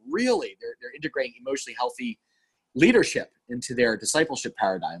are like, really, they're integrating emotionally healthy leadership into their discipleship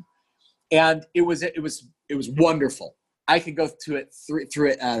paradigm. And it was wonderful. I could go through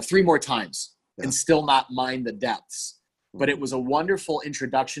it 3 more times and still not mind the depths. But it was a wonderful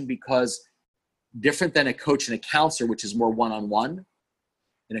introduction because different than a coach and a counselor, which is more one-on-one,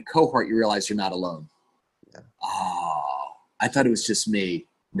 in a cohort, you realize you're not alone. Yeah. Oh, I thought it was just me.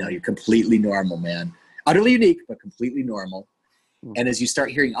 No, you're completely normal, man. Utterly unique, but completely normal. And as you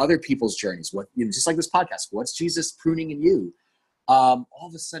start hearing other people's journeys, just like this podcast, what's Jesus pruning in you? All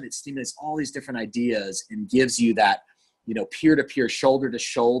of a sudden it stimulates all these different ideas and gives you that, peer-to-peer,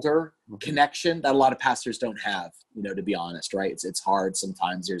 shoulder-to-shoulder connection that a lot of pastors don't have, to be honest, right? It's hard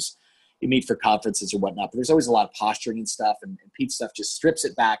sometimes. You meet for conferences or whatnot, but there's always a lot of posturing and stuff, and Pete's stuff just strips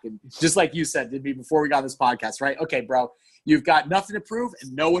it back. And just like you said, did me before we got on this podcast, right? Okay, bro, you've got nothing to prove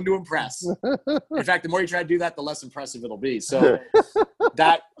and no one to impress. In fact, the more you try to do that, the less impressive it'll be. So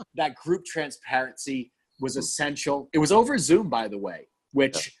that group transparency was essential. It was over Zoom, by the way,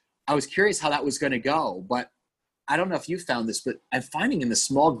 which I was curious how that was going to go, but I don't know if you found this, but I'm finding in the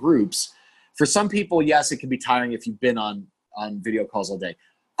small groups, for some people, yes, it can be tiring if you've been on video calls all day.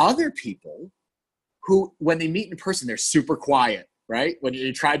 Other people who, when they meet in person, they're super quiet, right? When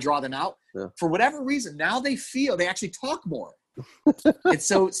you try to draw them out, for whatever reason, now they actually talk more. And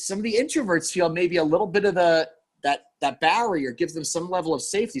so some of the introverts feel maybe a little bit of that barrier gives them some level of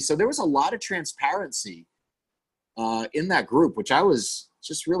safety. So there was a lot of transparency in that group, which I was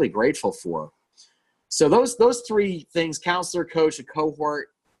just really grateful for. So those 3 things: counselor, coach, a cohort,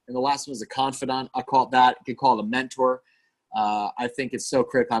 and the last one is a confidant. I call it that. You could call it a mentor. I think it's so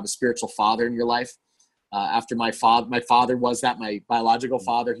critical to have a spiritual father in your life. After my father was that, my biological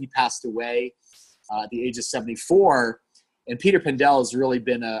father, he passed away at the age of 74. And Peter Pendel has really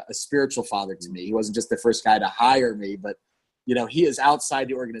been a spiritual father to me. He wasn't just the first guy to hire me, but, he is outside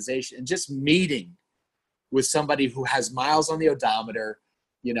the organization. And just meeting with somebody who has miles on the odometer,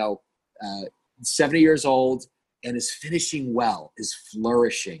 70 years old, and is finishing well, is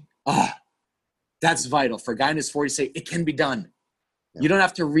flourishing. That's vital for a guy in his 40s to say it can be done. You don't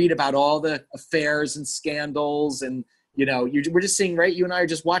have to read about all the affairs and scandals. And, we're just seeing, right? You and I are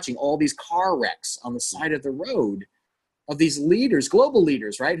just watching all these car wrecks on the side of the road of these leaders, global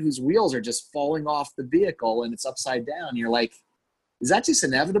leaders, right? Whose wheels are just falling off the vehicle and it's upside down. You're like, is that just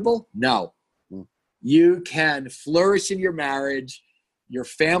inevitable? No. You can flourish in your marriage. Your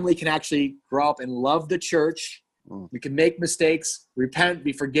family can actually grow up and love the church. You can make mistakes, repent,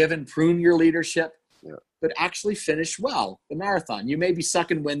 be forgiven, prune your leadership, but actually finish well the marathon. You may be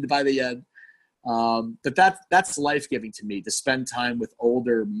sucking wind by the end, but that's life-giving to me, to spend time with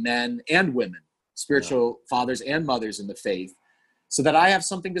older men and women, spiritual fathers and mothers in the faith, so that I have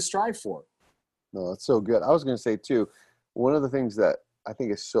something to strive for. No, that's so good. I was going to say, too, one of the things that I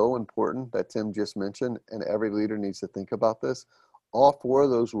think is so important that Tim just mentioned, and every leader needs to think about this. All four of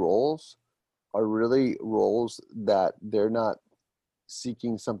those roles are really roles that they're not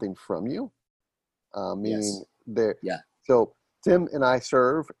seeking something from you, meaning Yes. they're, Yeah. so Tim and I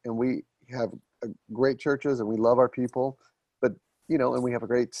serve, and we have great churches, and we love our people, but and we have a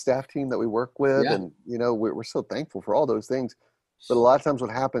great staff team that we work with, Yeah. and we're so thankful for all those things. But a lot of times,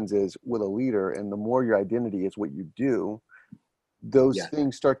 what happens is with a leader, and the more your identity is what you do, those Yeah.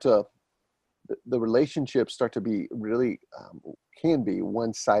 things the relationships start to be really can be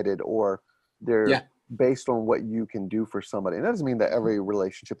one-sided, or they're Yeah. based on what you can do for somebody. And that doesn't mean that every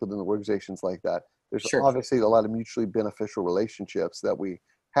relationship within the organization is like that. There's Sure. obviously a lot of mutually beneficial relationships that we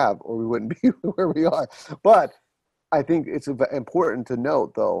have, or we wouldn't be where we are. But I think it's important to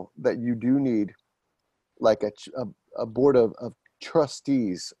note, though, that you do need like a board of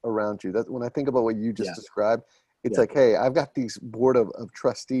trustees around you. That when I think about what you just Yeah. described, it's Yeah. like, hey, I've got these board of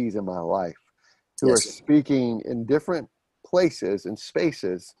trustees in my life who are Yes. speaking in different places and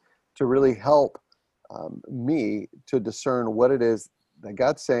spaces to really help me to discern what it is that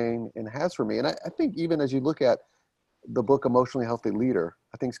God's saying and has for me. And I think even as you look at the book Emotionally Healthy Leader,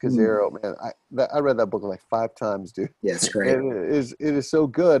 I think Scazzero, man, I read that book like 5 times, dude. Yeah, it's great. It is so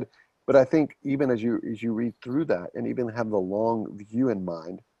good. But I think even as you read through that and even have the long view in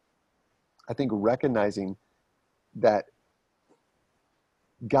mind, I think recognizing that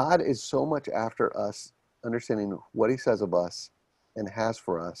God is so much after us, understanding what he says of us and has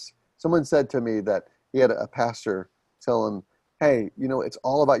for us. Someone said to me that he had a pastor tell him, hey, it's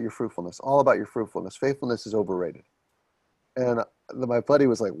all about your fruitfulness, all about your fruitfulness. Faithfulness is overrated. And my buddy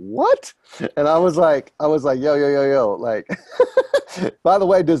was like, what? And I was like, yo. Like, by the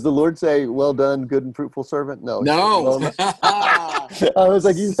way, does the Lord say, well done, good and fruitful servant? No. He says, No. well, I was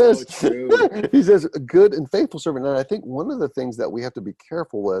like, So true. he says, good and faithful servant. And I think one of the things that we have to be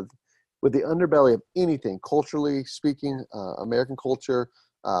careful with the underbelly of anything, culturally speaking, American culture,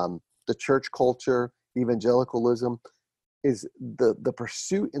 the church culture, evangelicalism, is the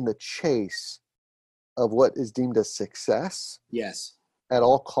pursuit and the chase of what is deemed as success. Yes. At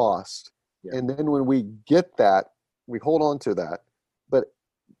all cost. Yeah. And then when we get that, we hold on to that. But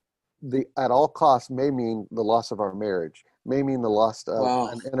the at all costs may mean the loss of our marriage, may mean the loss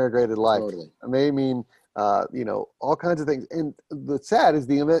of an integrated life, totally. may mean all kinds of things. And the sad is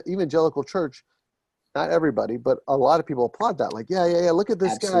the evangelical church, not everybody, but a lot of people applaud that. Like, yeah, look at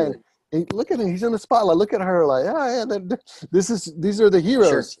this Absolutely. guy. And look at him, he's in the spotlight. Look at her, like, these are the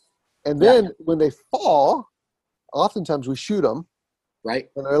heroes. Sure. And then when they fall, oftentimes we shoot them.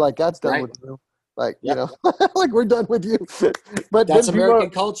 Right. And they're like, God's done with you. Like, like we're done with you. But that's American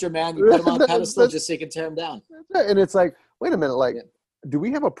culture, man. You put them on a pedestal just so you can tear them down. And it's like, wait a minute, like, do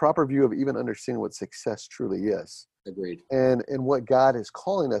we have a proper view of even understanding what success truly is? Agreed. And what God is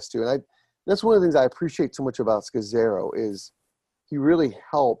calling us to. And that's one of the things I appreciate so much about Scazzero is he really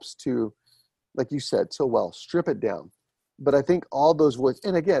helps to, like you said so well, strip it down. But I think all those voices,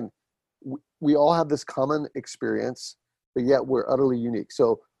 and again, we all have this common experience, but yet we're utterly unique.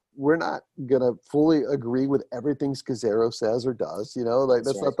 So we're not going to fully agree with everything Scazzero says or does, like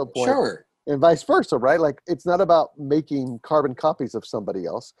that's not the point. Sure. And vice versa, right? Like it's not about making carbon copies of somebody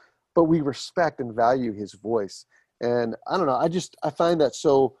else, but we respect and value his voice. And I don't know, I find that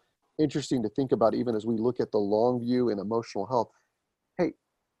so interesting to think about, even as we look at the long view in emotional health. Hey,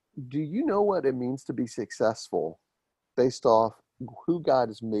 do you know what it means to be successful based off who God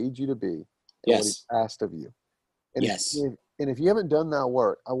has made you to be and what he's asked of you? And if you haven't done that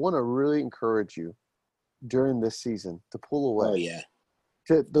work, I want to really encourage you during this season to pull away. Oh yeah.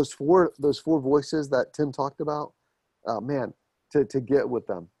 To those four voices that Tim talked about, man, to get with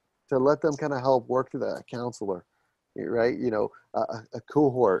them, to let them kind of help work through that. A counselor, right? A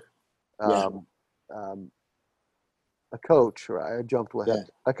cohort, a coach. Right? I jumped with it.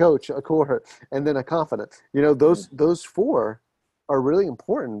 A coach, a cohort, and then a confidant. Those four are really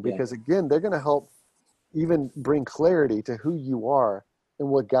important because again, they're going to help even bring clarity to who you are and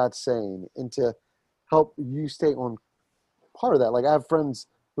what God's saying, and to help you stay on part of that. Like I have friends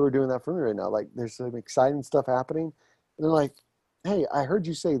who are doing that for me right now. Like there's some exciting stuff happening, and they're like, hey, I heard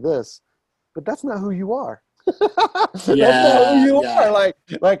you say this, but that's not who you are. That's not who you are.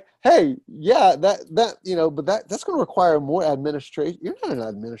 Like, hey, but that's going to require more administration. You're not an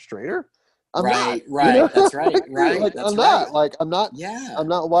administrator. I'm not. Right. That's right. Right. Like, that's I'm right. not. Like I'm not. Yeah. I'm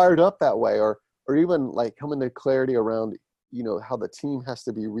not wired up that way, or even like coming to clarity around, how the team has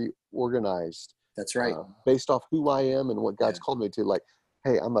to be reorganized. That's right. Based off who I am and what God's called me to. Like,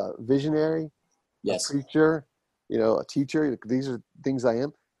 hey, I'm a visionary, a preacher, a teacher. These are things I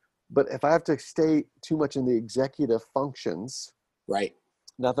am. But if I have to stay too much in the executive functions, Right.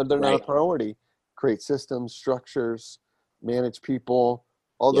 Not that they're not a priority. Create systems, structures, manage people,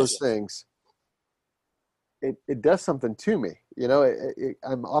 all those things. It does something to me. You know,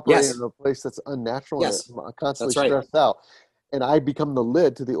 I'm operating in a place that's unnatural. And I'm constantly stressed out. And I become the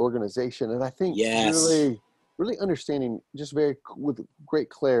lid to the organization. And I think really understanding just with great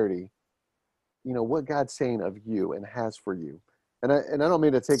clarity, you know, what God's saying of you and has for you. And I don't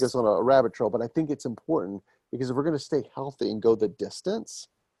mean to take us on a rabbit trail, but I think it's important because if we're going to stay healthy and go the distance,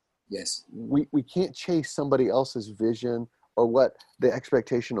 we can't chase somebody else's vision or what the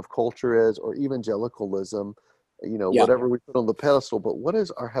expectation of culture is, or evangelicalism, you know, whatever we put on the pedestal. But what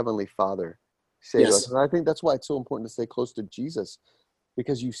does our Heavenly Father say to us? And I think that's why it's so important to stay close to Jesus,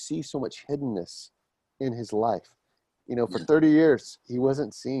 because you see so much hiddenness in his life. You know, for 30 years, he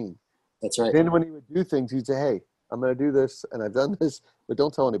wasn't seen. That's right. Then when he would do things, he'd say, hey, I'm going to do this, and I've done this, but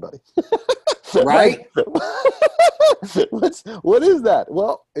don't tell anybody. Right? What is that?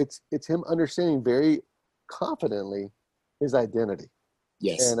 Well, it's him understanding very confidently his identity.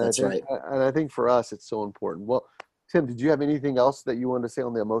 Yes, and right. And I think for us, it's so important. Well, Tim, did you have anything else that you wanted to say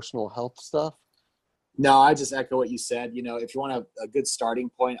on the emotional health stuff? No, I just echo what you said. You know, if you want a good starting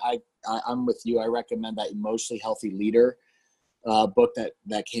point, I'm with you. I recommend that Emotionally Healthy Leader book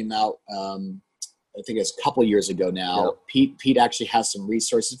that came out. I think it's a couple years ago now. Yep. Pete actually has some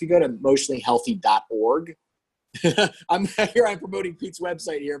resources. If you go to emotionallyhealthy.org, I'm promoting Pete's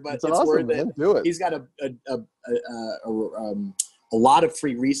website here, but it's awesome, worth it. Do it. He's got a lot of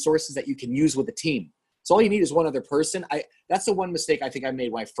free resources that you can use with a team. So all you need is one other person. That's the one mistake I think I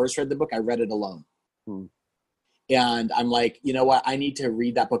made when I first read the book. I read it alone. And I'm like, you know what? I need to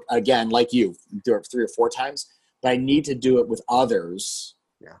read that book again, like you, do it 3 or 4 times, but I need to do it with others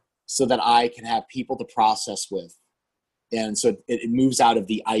so that I can have people to process with. And so it moves out of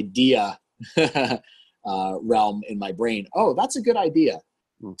the idea realm in my brain. Oh, that's a good idea.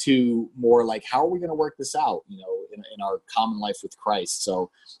 To more like, how are we going to work this out, you know, in our common life with Christ?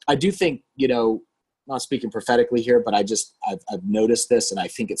 So I do think, you know, not speaking prophetically here, but I've noticed this, and I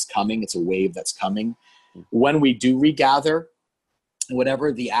think it's coming. It's a wave that's coming. When we do regather,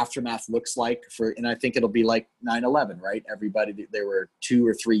 whatever the aftermath looks like and I think it'll be like 9/11, right? Everybody, there were 2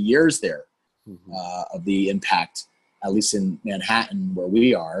 or 3 years there of the impact, at least in Manhattan, where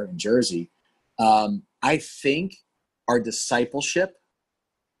we are in Jersey. I think our discipleship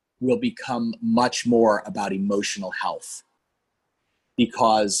will become much more about emotional health,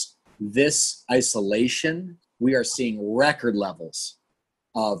 because this isolation, we are seeing record levels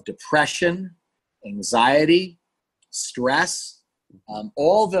of depression, anxiety, stress,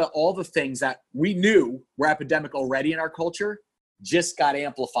 all the things that we knew were epidemic already in our culture just got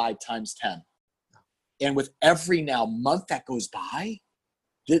amplified times 10. And with every now month that goes by,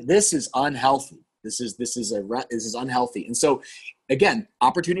 this is unhealthy. This is unhealthy. And so, again,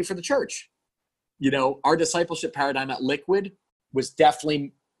 opportunity for the church. You know, our discipleship paradigm at Liquid was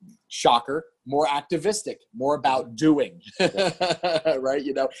definitely, shocker, more activistic, more about doing, right?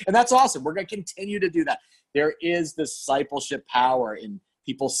 You know, and that's awesome. We're going to continue to do that. There is discipleship power in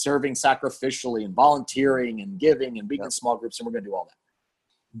people serving sacrificially and volunteering and giving and being in small groups, and we're going to do all that.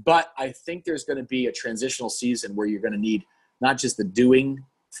 But I think there's going to be a transitional season where you're going to need not just the doing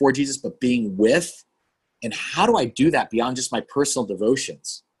for Jesus, but being with. And how do I do that beyond just my personal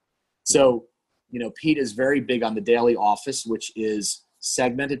devotions? So, you know, Pete is very big on the daily office, which is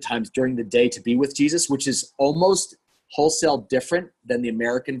segmented times during the day to be with Jesus, which is almost wholesale different than the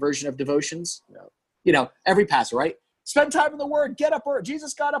American version of devotions. Yeah. You know, every pastor, right? Spend time in the Word, get up early.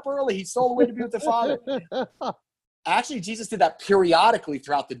 Jesus got up early. He stole away to be with the Father. Actually, Jesus did that periodically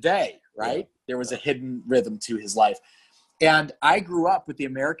throughout the day, right? Yeah. There was a hidden rhythm to his life. And I grew up with the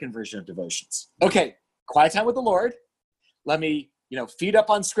American version of devotions. Okay, quiet time with the Lord. Let me, you know, feed up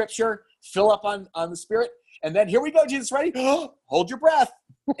on Scripture, fill up on the Spirit. And then here we go, Jesus, ready? Hold your breath.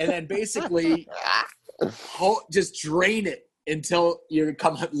 And then basically just drain it until you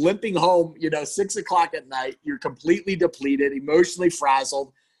come limping home, you know, 6 o'clock at night. You're completely depleted, emotionally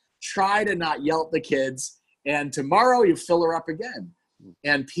frazzled. Try to not yell at the kids. And tomorrow you fill her up again.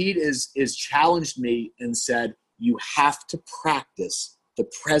 And Pete is challenged me and said, you have to practice the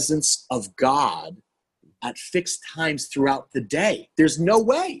presence of God at fixed times throughout the day. There's no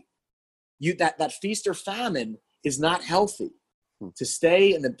way. That feast or famine is not healthy. To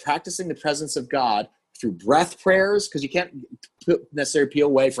stay and then practicing the presence of God through breath prayers, because you can't necessarily peel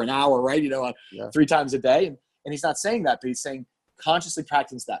away for an hour, right? You know, 3 times a day. And he's not saying that, but he's saying consciously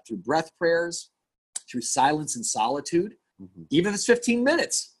practice that through breath prayers, through silence and solitude, even if it's 15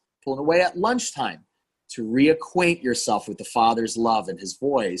 minutes, pulling away at lunchtime to reacquaint yourself with the Father's love and his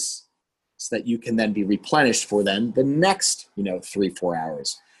voice so that you can then be replenished for then the next, 3-4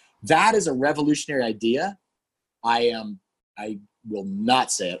 hours. That is a revolutionary idea. I will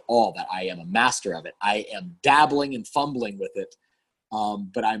not say at all that I am a master of it. I am dabbling and fumbling with it.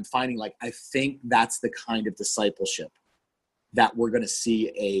 But I'm finding I think that's the kind of discipleship that we're going to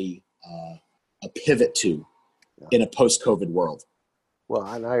see a pivot to in a post-COVID world. Well,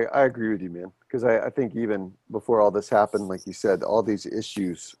 and I agree with you, man, because I think even before all this happened, like you said, all these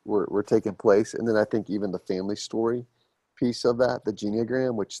issues were taking place. And then I think even the family story piece of that, the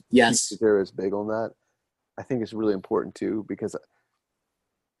Geneagram, which yes, there is big on that, I think is really important too, because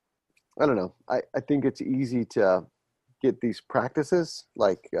I don't know. I think it's easy to get these practices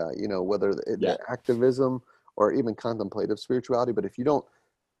whether the activism or even contemplative spirituality. But if you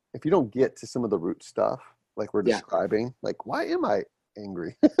don't get to some of the root stuff, like we're describing, why am I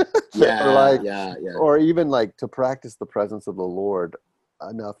angry? Or even to practice the presence of the Lord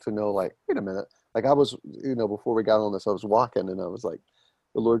enough to know, wait a minute. I was, before we got on this, I was walking and I was the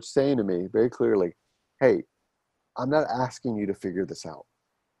Lord's saying to me very clearly, hey, I'm not asking you to figure this out.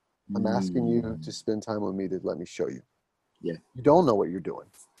 I'm asking you to spend time with me to let me show you. Yeah. You don't know what you're doing,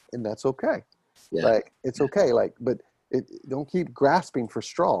 and that's okay. Yeah. It's okay. But don't keep grasping for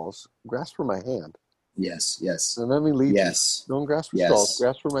straws. Grasp for my hand. Yes. Yes. And let me lead you. Don't grasp for straws.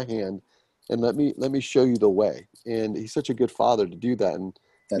 Grasp for my hand, and let me show you the way. And He's such a good Father to do that. And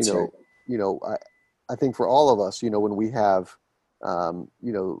that's right. I think for all of us, when we have,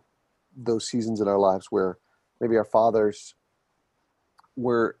 those seasons in our lives where maybe our fathers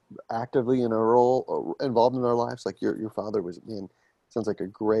were actively in a role involved in our lives, like your father was, man, sounds like a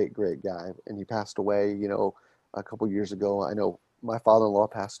great guy, and he passed away a couple years ago. I know my father-in-law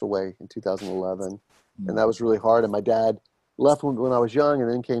passed away in 2011, and that was really hard. And my dad left when I was young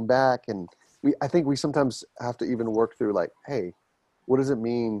and then came back, and I think we sometimes have to even work through hey, what does it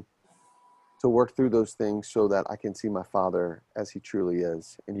mean to work through those things so that I can see my father as he truly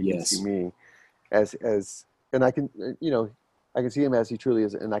is, and he can see me as and I can I can see him as he truly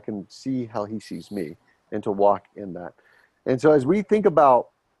is, and I can see how he sees me, and to walk in that. And so as we think about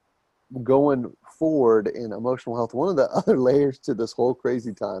going forward in emotional health, one of the other layers to this whole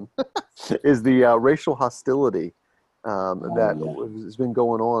crazy time is the racial hostility that has been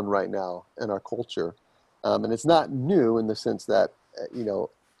going on right now in our culture. And it's not new in the sense that,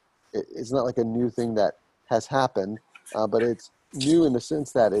 it's not like a new thing that has happened, but it's new in the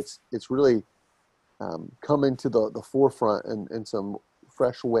sense that it's really coming to the forefront in some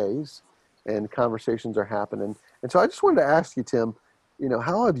fresh ways, and conversations are happening. And so I just wanted to ask you, Tim,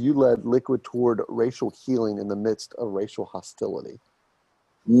 how have you led Liquid toward racial healing in the midst of racial hostility?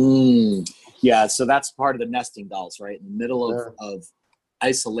 Yeah, so that's part of the nesting dolls, right? In the middle of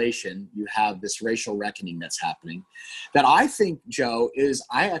isolation, you have this racial reckoning that's happening that I think, Joe,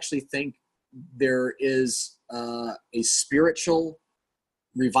 I actually think there is a spiritual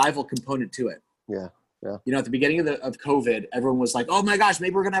revival component to it. Yeah. At the beginning of COVID, everyone was like, oh my gosh,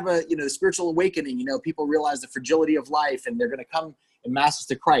 maybe we're going to have a, spiritual awakening. People realize the fragility of life and they're going to come in masses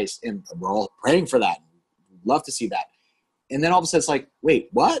to Christ. And we're all praying for that. Love to see that. And then all of a sudden it's like, wait,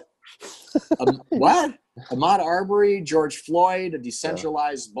 what? What? Ahmaud Arbery, George Floyd, a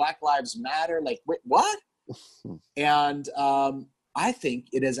decentralized Black Lives Matter. Wait, what? And I think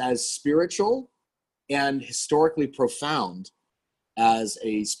it is as spiritual and historically profound as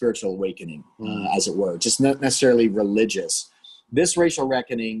a spiritual awakening, as it were, just not necessarily religious. This racial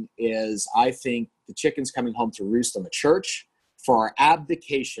reckoning is, I think, the chickens coming home to roost on the church for our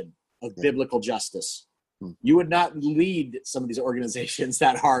abdication of biblical justice. You would not lead some of these organizations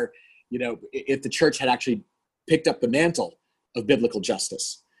that are, if the church had actually picked up the mantle of biblical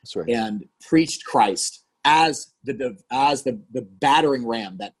justice. That's right. And preached Christ as the battering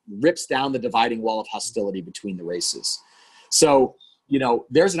ram that rips down the dividing wall of hostility between the races. So,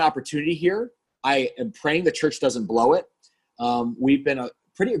 there's an opportunity here. I am praying the church doesn't blow it. We've been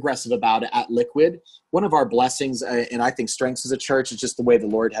pretty aggressive about it at Liquid. One of our blessings, and I think strengths as a church, is just the way the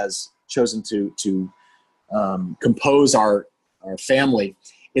Lord has chosen to compose our family,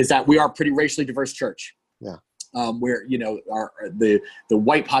 is that we are a pretty racially diverse church. Yeah. Where, the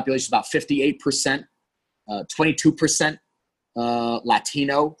white population is about 58%, 22%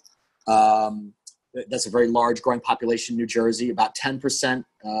 Latino. That's a very large growing population in New Jersey, about 10%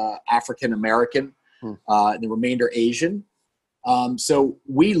 African-American, and the remainder Asian. So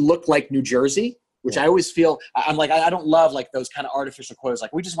we look like New Jersey, which I always feel, I'm like, I don't love those kind of artificial quotes.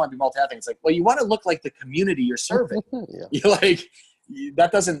 We just want to be multi-ethnic. It's well, you want to look like the community you're serving. You're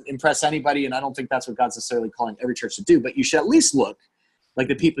that doesn't impress anybody. And I don't think that's what God's necessarily calling every church to do, but you should at least look like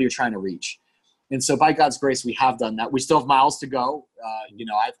the people you're trying to reach. And so by God's grace, we have done that. We still have miles to go, I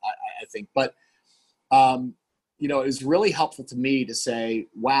think. But, it was really helpful to me to say,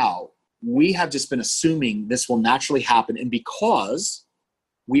 wow, we have just been assuming this will naturally happen. And because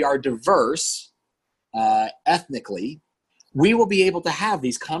we are diverse ethnically, we will be able to have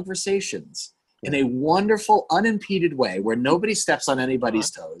these conversations in a wonderful, unimpeded way where nobody steps on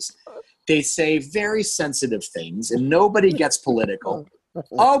anybody's toes. They say very sensitive things and nobody gets political.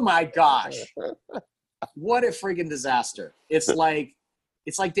 Oh my gosh. What a friggin' disaster. It's like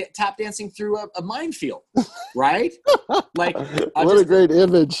tap dancing through a minefield, right? Like what a great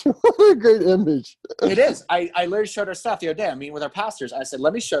image. What a great image. It is. I literally showed our staff the other day. I mean, with our pastors, I said,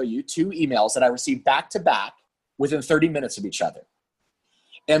 let me show you 2 emails that I received back to back within 30 minutes of each other.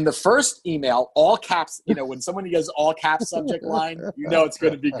 And the first email, all caps, when someone gives all caps subject line, it's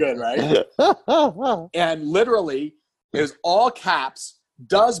going to be good, right? And literally, it was all caps.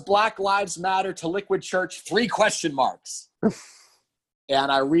 Does Black Lives Matter to Liquid Church? 3 question marks.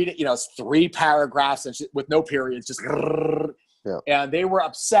 And I read it, it's 3 paragraphs and with no periods, just. Yeah. And they were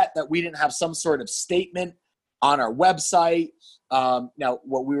upset that we didn't have some sort of statement on our website. Now,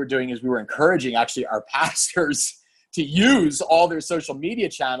 what we were doing is we were encouraging actually our pastors to use all their social media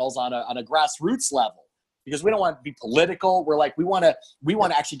channels on a grassroots level, because we don't want to be political. We're like, we want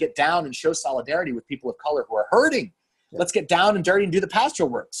to actually get down and show solidarity with people of color who are hurting. Yeah. Let's get down and dirty and do the pastoral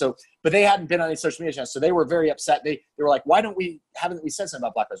work. So, but they hadn't been on any social media channels, so they were very upset. They were like, why haven't we said something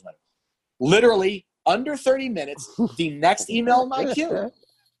about Black Lives Matter? Literally under 30 minutes, the next email in my queue,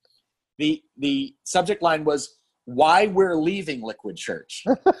 the subject line was, why we're leaving Liquid Church.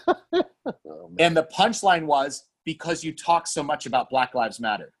 And the punchline was, because you talk so much about Black Lives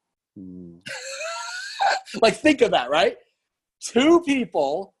Matter. Like, think of that, right? 2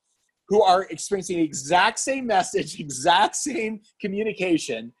 people who are experiencing the exact same message, exact same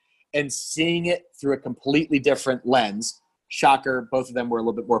communication, and seeing it through a completely different lens. Shocker, both of them were a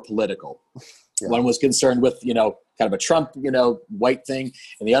little bit more political. Yeah. One was concerned with, kind of a Trump, white thing,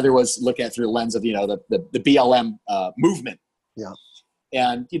 and the other was looking at it through the lens of, the BLM movement. Yeah.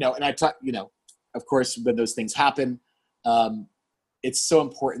 And, and I talk, of course, when those things happen, it's so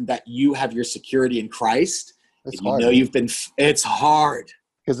important that you have your security in Christ. It's hard. It's hard.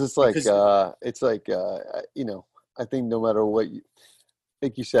 Because I think no matter what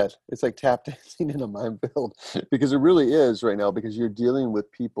like you said, it's like tap dancing in a minefield, because it really is right now, because you're dealing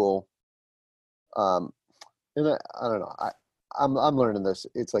with people. And I don't know. I'm learning this.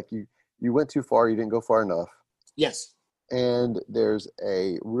 It's like you went too far. You didn't go far enough. Yes. And there's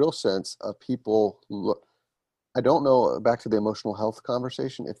a real sense of people I don't know, back to the emotional health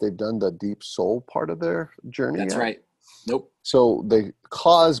conversation, if they've done the deep soul part of their journey. That's right. Nope. So the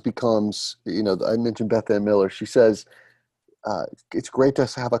cause becomes, I mentioned Beth Ann Miller. She says, it's great to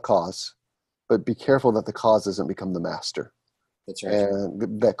have a cause, but be careful that the cause doesn't become the master. That's right.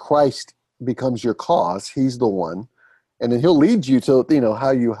 And that Christ becomes your cause. He's the one. And then he'll lead you to,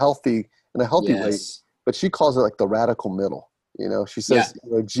 how you healthy in a healthy way. But she calls it like the radical middle. She says,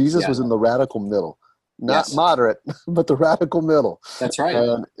 Jesus was in the radical middle, not moderate, but the radical middle. That's right.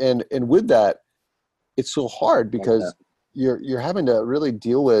 And with that, it's so hard because you're having to really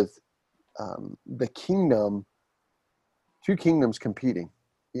deal with the kingdom, 2 kingdoms competing.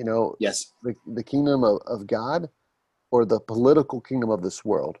 Yes. The kingdom of God or the political kingdom of this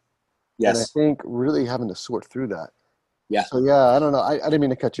world. Yes. And I think really having to sort through that. Yeah. So I don't know. I didn't mean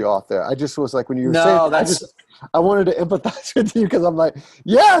to cut you off there. I just was like, when you were saying, I wanted to empathize with you, because I'm like,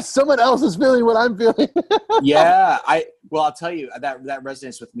 yes, someone else is feeling what I'm feeling. Yeah. I'll tell you that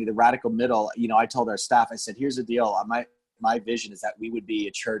resonates with me. The radical middle. I told our staff, I said, here's the deal. My vision is that we would be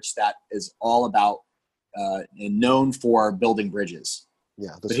a church that is all about and known for building bridges.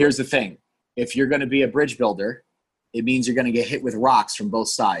 Yeah. But here's the thing: if you're going to be a bridge builder, it means you're going to get hit with rocks from both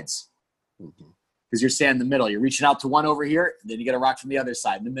sides. Mm-hmm. Because you're standing in the middle. You're reaching out to one over here, and then you get a rock from the other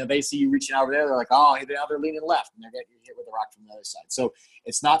side. And then they see you reaching out over there. They're like, oh, now they're leaning left, and they're getting hit with a rock from the other side. So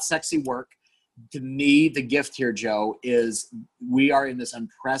it's not sexy work. To me, the gift here, Joe, is we are in this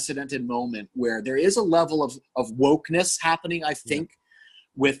unprecedented moment where there is a level of wokeness happening, I think,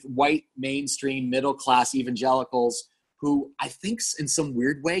 with white, mainstream, middle-class evangelicals who I think in some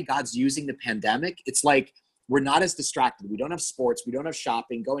weird way God's using the pandemic. It's like we're not as distracted. We don't have sports. We don't have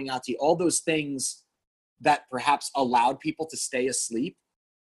shopping, going out to eat, all those things that perhaps allowed people to stay asleep.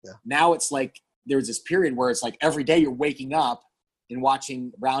 Yeah. Now it's like there's this period where it's like every day you're waking up and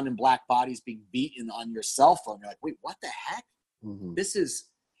watching brown and black bodies being beaten on your cell phone. You're like, wait, what the heck? Mm-hmm.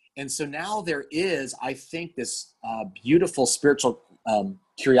 And so now there is, I think, this beautiful spiritual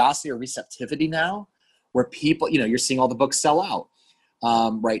curiosity or receptivity now where people, you're seeing all the books sell out.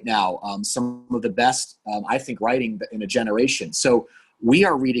 right now. Some of the best, I think, writing in a generation. So we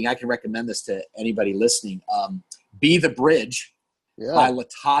are reading, I can recommend this to anybody listening, Be the Bridge by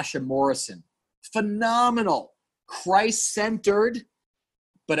Latasha Morrison. Phenomenal, Christ-centered,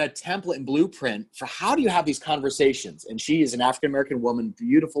 but a template and blueprint for how do you have these conversations. And she is an African-American woman,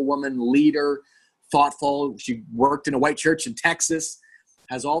 beautiful woman, leader, thoughtful. She worked in a white church in Texas,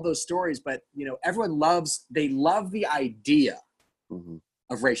 has all those stories. But, you know, everyone they love the idea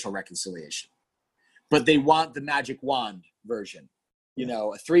of racial reconciliation, but they want the magic wand version, you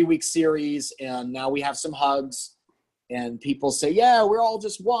know, a 3-week series. And now we have some hugs and people say, yeah, we're all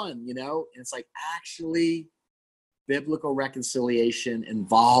just one, you know, and it's like, actually, biblical reconciliation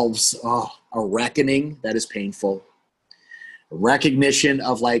involves a reckoning that is painful, a recognition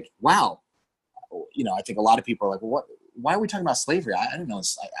of like, wow, you know, I think a lot of people are like, well, why are we talking about slavery? I don't know.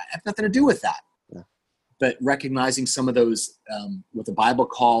 I have nothing to do with that. Yeah. But recognizing some of those, what the Bible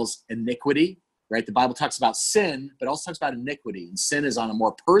calls iniquity, right? The Bible talks about sin, but also talks about iniquity. And sin is on a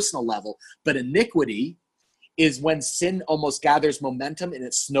more personal level. But iniquity is when sin almost gathers momentum and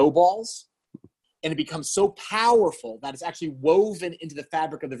it snowballs. And it becomes so powerful that it's actually woven into the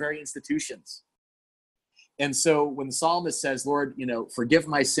fabric of the very institutions. And so when the psalmist says, Lord, you know, forgive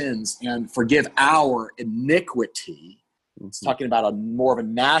my sins and forgive our iniquity, it's talking about more of a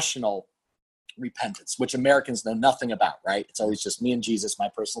national repentance, which Americans know nothing about, right? It's always just me and Jesus, my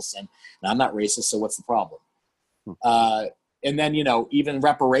personal sin. And I'm not racist, so what's the problem? And then, you know, even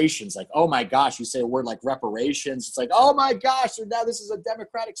reparations, like, oh my gosh, you say a word like reparations. It's like, oh my gosh, now this is a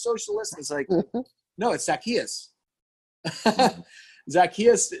democratic socialist. It's like, no, it's Zacchaeus.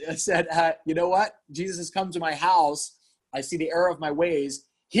 Zacchaeus said, you know what? Jesus has come to my house. I see the error of my ways.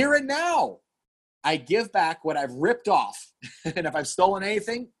 Here and now, I give back what I've ripped off. And if I've stolen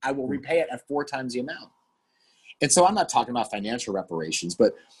anything, I will repay it at 4 times the amount. And so I'm not talking about financial reparations,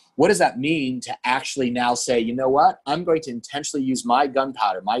 but what does that mean to actually now say, you know what? I'm going to intentionally use my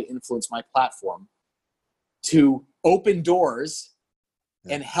gunpowder, my influence, my platform to open doors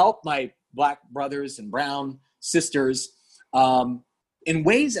and help my Black brothers and brown sisters in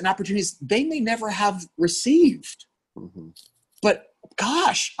ways and opportunities they may never have received. But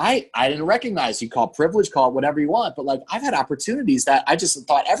gosh, I didn't recognize. You call it privilege, call it whatever you want. But like, I've had opportunities that I just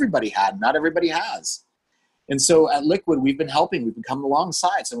thought everybody had. Not everybody has. And so at Liquid, we've been helping. We've been coming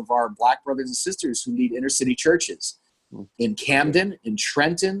alongside some of our Black brothers and sisters who lead inner city churches in Camden, in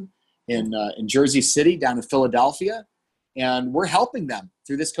Trenton, in Jersey City, down in Philadelphia. And we're helping them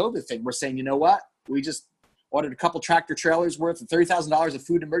through this COVID thing. We're saying, you know what? We just ordered a couple tractor trailers worth of $30,000 of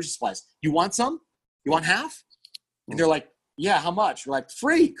food and emergency supplies. You want some? You want half? And they're like, yeah, how much? We're like,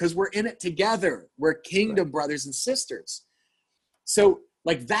 free, because we're in it together. We're kingdom brothers and sisters. So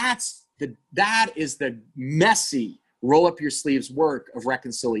like that is the messy, roll up your sleeves work of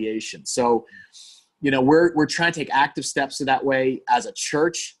reconciliation. So, you know, we're trying to take active steps to that way as a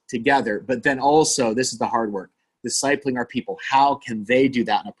church together, but then also, this is the hard work, discipling our people. How can they do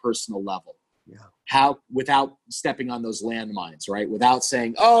that on a personal level? Yeah. How, without stepping on those landmines, right? Without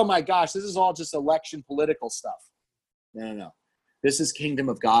saying, oh my gosh, this is all just election political stuff. No. This is kingdom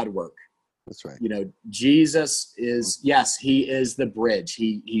of God work. That's right. You know, Jesus is, yes, he is the bridge.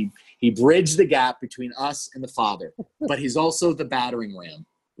 He bridged the gap between us and the Father, but he's also the battering ram.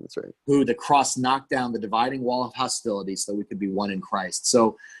 That's right. Who the cross knocked down the dividing wall of hostility so that we could be one in Christ.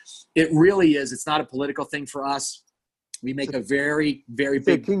 So it really is, it's not a political thing for us. We make a very, very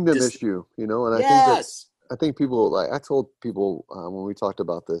big kingdom issue, you know, and I think people, like I told people when we talked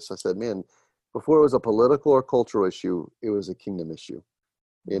about this, I said, man, before it was a political or cultural issue, it was a kingdom issue.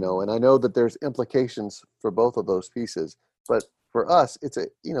 You know, and I know that there's implications for both of those pieces, but for us, it's a,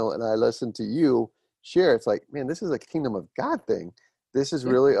 you know, and I listen to you share, it's like, man, this is a kingdom of God thing. This is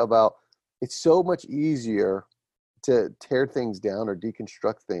really about, it's so much easier to tear things down or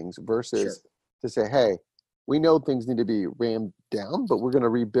deconstruct things versus to say, hey, we know things need to be rammed down, but we're going to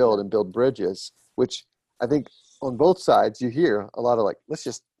rebuild and build bridges, which I think on both sides, you hear a lot of like, let's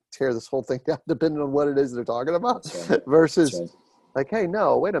just tear this whole thing down, depending on what it is they're talking about versus like, hey,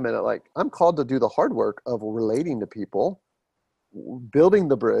 no, wait a minute. Like, I'm called to do the hard work of relating to people, building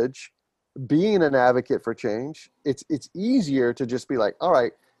the bridge, being an advocate for change. It's easier to just be like, all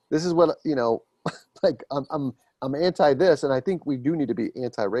right, this is what, you know, like I'm anti this. And I think we do need to be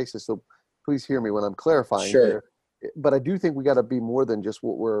anti-racist. So please hear me when I'm clarifying here. But I do think we got to be more than just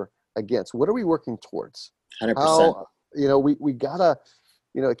what we're against. What are we working towards? 100%. How, you know, we gotta,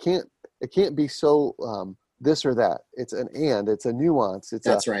 you know, it can't be so, this or that. It's it's a nuance.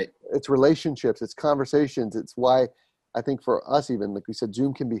 That's right. It's relationships, it's conversations. It's why I think for us, even like we said,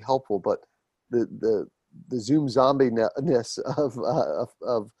 Zoom can be helpful, but the Zoom zombie-ness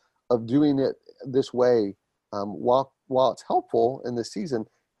of doing it this way, while it's helpful in this season,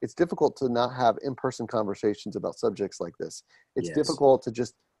 it's difficult to not have in-person conversations about subjects like this. It's difficult to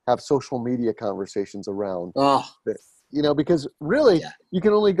just have social media conversations around this, because really you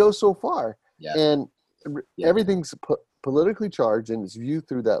can only go so far, and everything's politically charged and it's viewed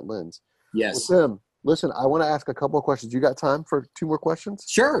through that lens. Yes. Well, Tim, listen, I want to ask a couple of questions. You got time for 2 more questions?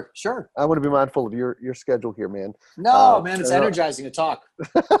 Sure. I want to be mindful of your schedule here, man. No, man, it's energizing to talk.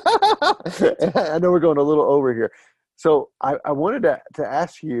 I know we're going a little over here. So I wanted to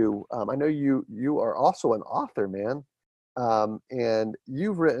ask you, I know you are also an author, man, and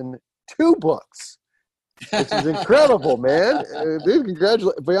you've written 2 books, which is incredible, man. Dude,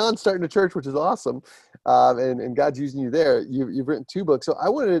 congratulations. Beyond starting a church, which is awesome, and God's using you there. You've written 2 books. So I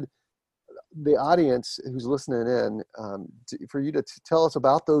wanted the audience who's listening in for you to tell us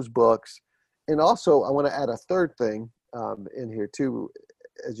about those books. And also, I want to add a third thing in here, too,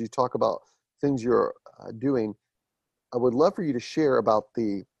 as you talk about things you're doing. I would love for you to share about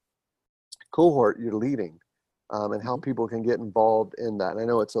the cohort you're leading, and how people can get involved in that. And I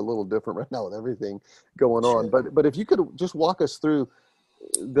know it's a little different right now with everything going on, but if you could just walk us through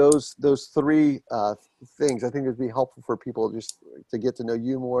those 3 things, I think it'd be helpful for people just to get to know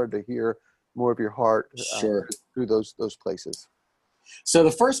you more, to hear more of your heart through those places. So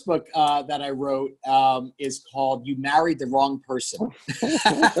the first book that I wrote is called "You Married the Wrong Person."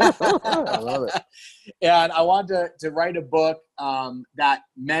 I love it. And I wanted to write a book that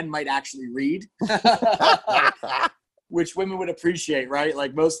men might actually read, which women would appreciate, right?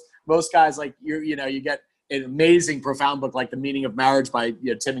 Like most guys, like you get an amazing, profound book like "The Meaning of Marriage" by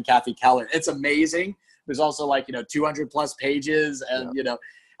Tim and Kathy Keller. It's amazing. There's also 200 plus pages, and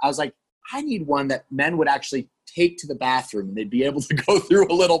I was like, I need one that men would actually take to the bathroom and they'd be able to go through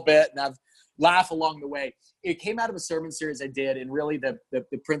a little bit and laugh along the way. It came out of a sermon series I did, and really the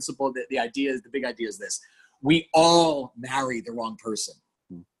principle, the big idea is this: we all marry the wrong person.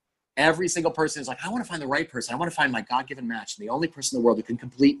 Every single person is like, I want to find the right person. I want to find my God-given match, and the only person in the world who can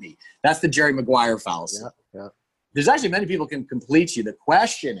complete me. That's the Jerry Maguire fallacy. Yeah. There's actually many people who can complete you. The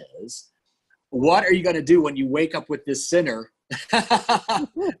question is, what are you going to do when you wake up with this sinner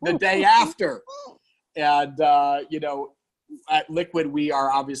the day after? And, at Liquid, we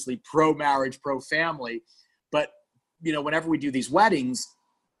are obviously pro-marriage, pro-family. But, whenever we do these weddings,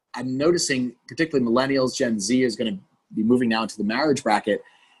 I'm noticing, particularly millennials, Gen Z is going to be moving now into the marriage bracket.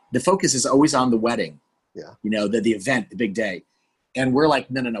 The focus is always on the wedding. Yeah. The event, the big day. And we're like,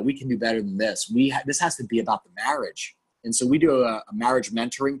 no, we can do better than this. This has to be about the marriage. And so we do a marriage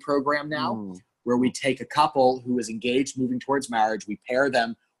mentoring program now, where we take a couple who is engaged, moving towards marriage. We pair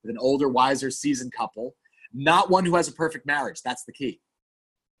them with an older, wiser, seasoned couple, not one who has a perfect marriage. That's the key.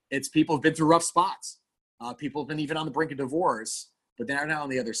 It's people who've been through rough spots. People have been even on the brink of divorce, but they're now on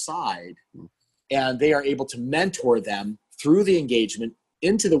the other side. And they are able to mentor them through the engagement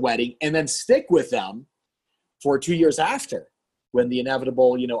into the wedding, and then stick with them for 2 years after, when the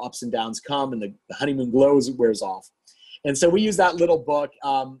inevitable, ups and downs come and the honeymoon glow wears off. And so we use that little book.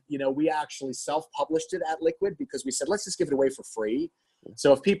 We actually self-published it at Liquid because we said, let's just give it away for free.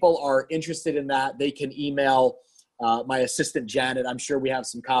 So if people are interested in that, they can email my assistant, Janet. I'm sure we have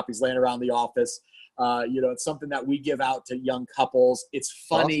some copies laying around the office. It's something that we give out to young couples. It's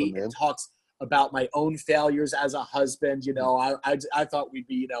funny. Awesome, it talks about my own failures as a husband. I thought we'd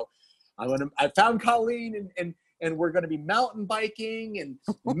be, I found Colleen and we're going to be mountain biking and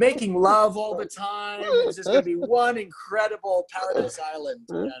making love all the time. It's just going to be one incredible paradise island.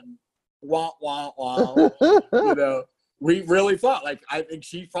 And wah, wah, wah. We really thought, I think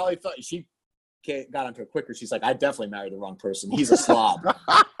she probably thought, she got onto it quicker. She's like, I definitely married the wrong person. He's a slob.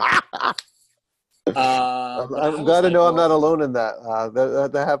 I'm glad to know I'm not alone in that.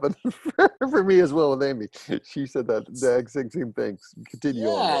 That happened for me as well with Amy. She said that the exact same things. Continue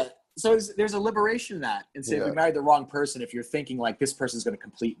on. So there's a liberation in that. And say, if we married the wrong person, if you're thinking like this person's going to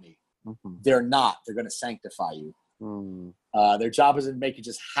complete me, they're not. They're going to sanctify you. Their job isn't to make you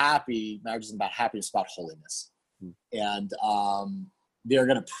just happy. Marriage isn't about happiness, it's about holiness. And they're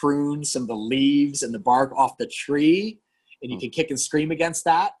going to prune some of the leaves and the bark off the tree. And you can kick and scream against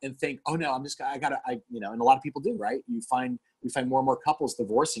that and think, oh no, and a lot of people do, right? We find more and more couples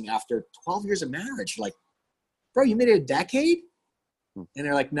divorcing after 12 years of marriage. Like, bro, you made it a decade? And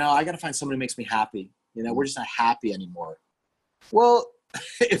they're like, no, I got to find someone who makes me happy. We're just not happy anymore. Well,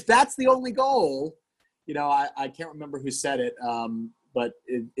 if that's the only goal, I can't remember who said it, but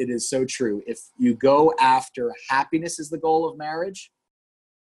it is so true. If you go after happiness is the goal of marriage,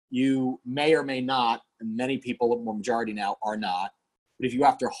 you may or may not, and many people, majority now, are not. But if you go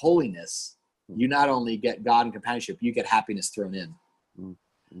after holiness, you not only get God and companionship, you get happiness thrown in.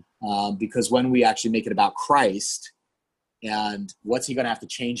 Mm-hmm. Because when we actually make it about Christ and what's he going to have to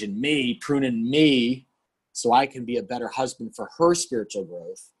change in me, prune in me, so I can be a better husband for her spiritual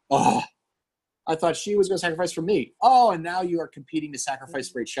growth. Oh, I thought she was going to sacrifice for me. Oh, and now you are competing to sacrifice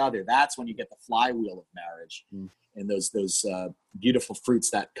for each other. That's when you get the flywheel of marriage and those beautiful fruits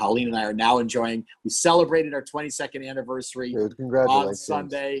that Colleen and I are now enjoying. We celebrated our 22nd anniversary. Dude, congratulations. On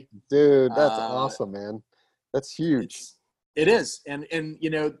Sunday. Dude, that's awesome, man. That's huge. It is. And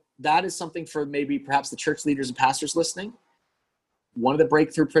that is something for maybe perhaps the church leaders and pastors listening. One of the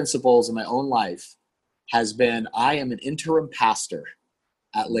breakthrough principles in my own life has been I am an interim pastor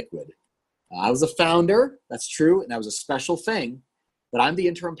at Liquid. I was a founder, that's true, and that was a special thing, but I'm the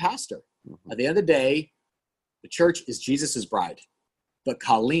interim pastor. At the end of the day, the church is Jesus's bride, but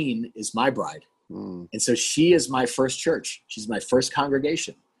Colleen is my bride. And so she is my first church. She's my first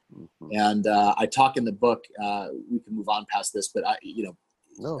congregation. And I talk in the book, we can move on past this, but I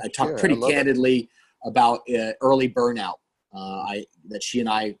talk pretty candidly about early burnout that she and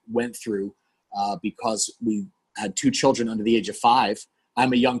I went through because we had 2 children under the age of 5.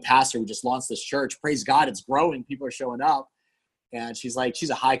 I'm a young pastor. We just launched this church. Praise God, it's growing. People are showing up. And she's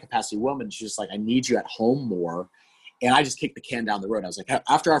a high capacity woman. She's just like, I need you at home more. And I just kicked the can down the road. I was like,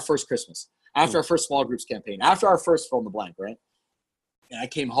 after our first Christmas, after our first small groups campaign, after our first fill in the blank, right? And I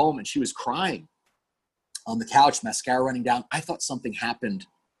came home and she was crying on the couch, mascara running down. I thought something happened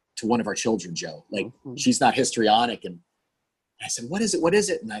to one of our children, Joe. Like, she's not histrionic. And I said, what is it? What is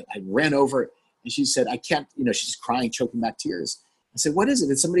it? And I ran over and she said, I can't, she's just crying, choking back tears. I said, what is it?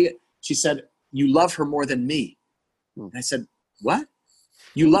 And she said, you love her more than me. And I said, what?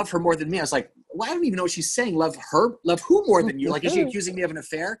 You love her more than me? I was like, well, I don't even know what she's saying. Love her? Love who more than you? Like, is she accusing me of an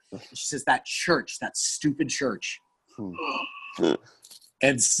affair? And she says, that church, that stupid church.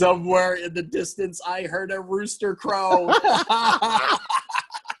 And somewhere in the distance, I heard a rooster crow.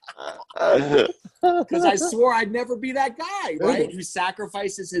 Because I swore I'd never be that guy, right? Who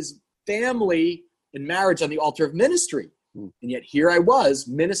sacrifices his family and marriage on the altar of ministry. And yet here I was,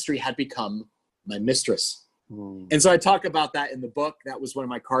 ministry had become my mistress. And so I talk about that in the book. That was one of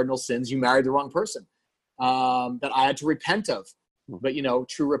my cardinal sins. You married the wrong person that I had to repent of. But,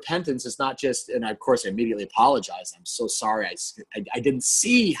 true repentance is not just, and of course I immediately apologize. I'm so sorry. I didn't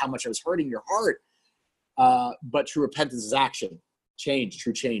see how much I was hurting your heart. But true repentance is action, change,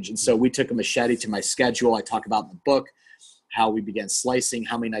 true change. And so we took a machete to my schedule. I talk about in the book how we began slicing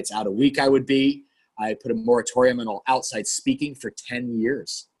how many nights out a week I would be. I put a moratorium on all outside speaking for 10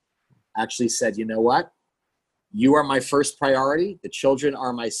 years. Actually said, you know what? You are my first priority. The children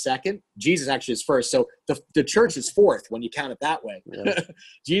are my second. Jesus actually is first. So the church is fourth when you count it that way. Yeah.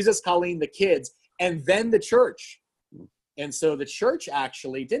 Jesus, Colleen, the kids, and then the church. And so the church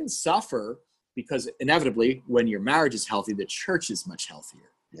actually didn't suffer because inevitably when your marriage is healthy, the church is much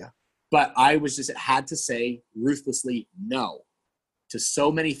healthier. Yeah. But I had to say ruthlessly no to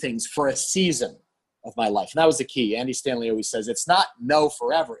so many things for a season of my life. And that was the key. Andy Stanley always says, it's not no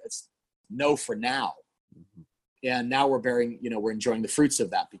forever. It's no for now. And now we're enjoying the fruits of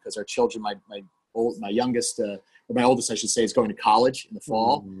that because our children, my youngest, or my oldest, I should say, is going to college in the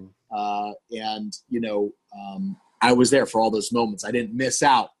fall. I was there for all those moments. I didn't miss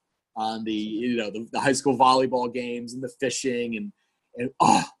out on the high school volleyball games and the fishing and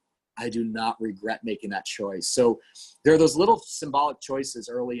I do not regret making that choice. So there are those little symbolic choices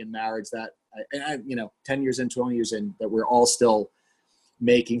early in marriage that I 10 years in, 20 years in, that we're all still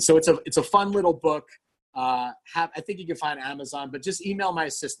making. So it's a fun little book. I think you can find it on Amazon, but just email my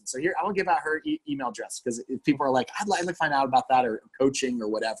assistant. So here, I won't give out her email address because if people are like, I'd like to find out about that or coaching or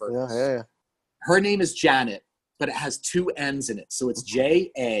whatever. Yeah. Her name is Janet, but it has 2 N's in it. So it's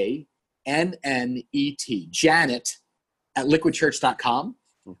Jannet, Janet at liquidchurch.com.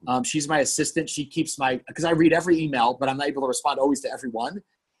 She's my assistant. She keeps because I read every email, but I'm not able to respond always to everyone.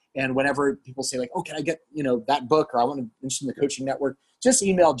 And whenever people say like, oh, can I get, that book, or I want to mention the coaching network, just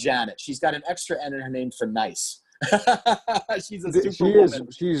email Janet. She's got an extra N in her name for nice. She's a super woman.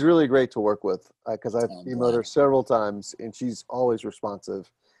 She's really great to work with because I've emailed her several times and she's always responsive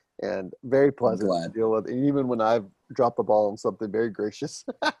and very pleasant to deal with. And even when I've dropped the ball on something, very gracious.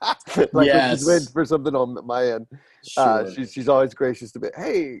 When she's waiting for something on my end. Sure. She's always gracious to be,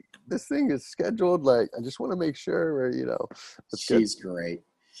 hey, this thing is scheduled. Like, I just want to make sure, she's great.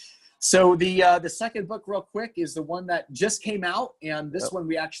 So the second book, real quick, is the one that just came out, and this one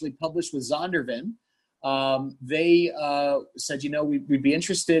we actually published with Zondervan. They said, we'd be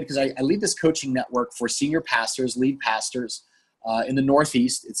interested because I lead this coaching network for senior pastors, lead pastors in the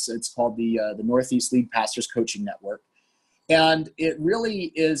Northeast. It's called the Northeast Lead Pastors Coaching Network, And it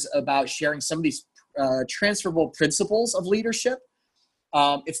really is about sharing some of these transferable principles of leadership.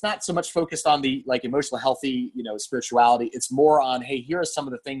 It's not so much focused on the like emotional healthy, spirituality. It's more on, hey, here are some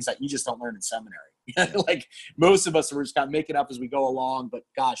of the things that you just don't learn in seminary. Like most of us are just kind of making up as we go along. But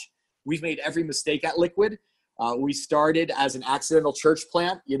gosh, we've made every mistake at Liquid. We started as an accidental church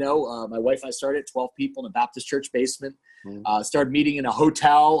plant. My wife and I started 12 people in a Baptist church basement. Started meeting in a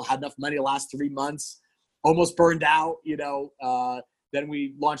hotel, had enough money to last 3 months, almost burned out, Then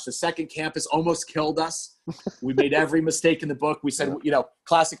we launched a second campus, almost killed us. We made every mistake in the book. We said,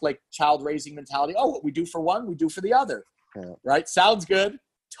 classic like child raising mentality. Oh, what we do for one, we do for the other. Yeah. Right? Sounds good.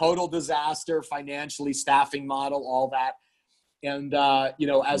 Total disaster, financially, staffing model, all that. And,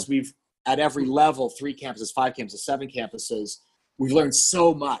 as we've at every level, 3 campuses, 5 campuses, 7 campuses, we've learned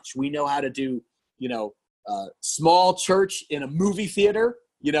so much. We know how to do, small church in a movie theater,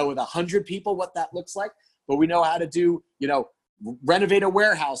 with 100 people, what that looks like. But we know how to do, renovate a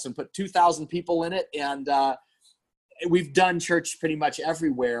warehouse and put 2,000 people in it. And we've done church pretty much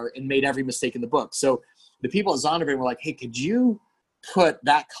everywhere and made every mistake in the book. So the people at Zondervan were like, hey, could you put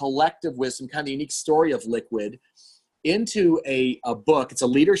that collective wisdom, kind of the unique story of Liquid, into a book? It's a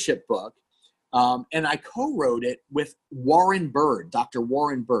leadership book. And I co-wrote it with Warren Bird, Dr.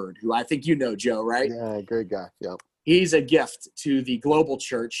 Warren Bird, who I think Joe, right? Yeah, great guy. Yep. He's a gift to the global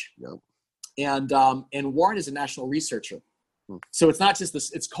church. Yep. And Warren is a national researcher. So it's not just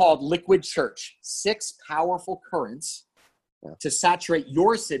this, it's called Liquid Church, 6 powerful currents to saturate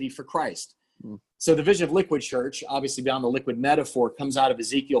your city for Christ. So the vision of Liquid Church, obviously beyond the liquid metaphor, comes out of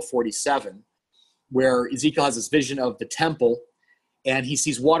Ezekiel 47, where Ezekiel has this vision of the temple and he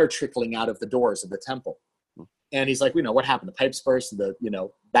sees water trickling out of the doors of the temple. And he's like, what happened? The pipes burst, the,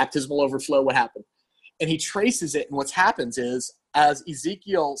 baptismal overflow, what happened? And he traces it. And what happens is, as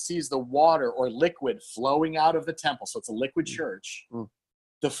Ezekiel sees the water or liquid flowing out of the temple, so it's a liquid church,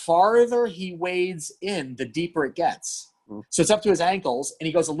 the farther he wades in, the deeper it gets. So it's up to his ankles, and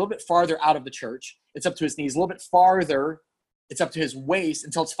he goes a little bit farther out of the church. It's up to his knees, a little bit farther. It's up to his waist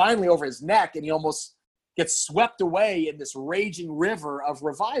until it's finally over his neck, and he almost gets swept away in this raging river of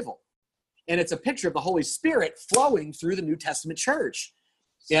revival. And it's a picture of the Holy Spirit flowing through the New Testament church.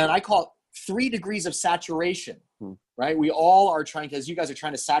 And I call it 3 degrees of saturation, right? We all are trying to, as you guys are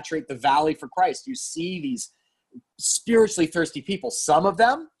trying to saturate the valley for Christ, you see these spiritually thirsty people. Some of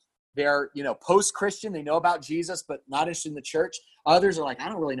them, they're, post-Christian, they know about Jesus, but not interested in the church. Others are like, I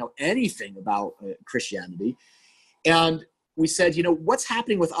don't really know anything about Christianity. And we said, what's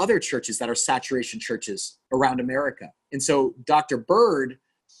happening with other churches that are saturation churches around America? And so Dr. Bird,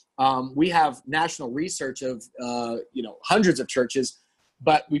 we have national research of, hundreds of churches,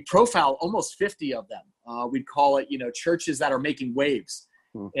 but we profile almost 50 of them. We'd call it, churches that are making waves.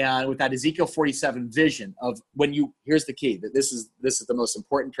 And with that Ezekiel 47 vision of here's the key, that this is the most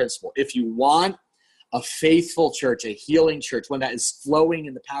important principle. If you want a faithful church, a healing church, one that is flowing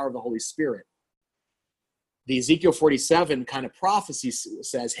in the power of the Holy Spirit, the Ezekiel 47 kind of prophecy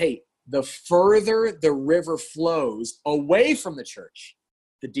says, hey, the further the river flows away from the church,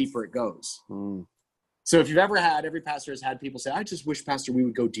 the deeper it goes. So if you've ever every pastor has had people say, I just wish, Pastor, we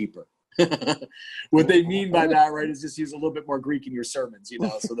would go deeper. What they mean by that, right, is just use a little bit more Greek in your sermons,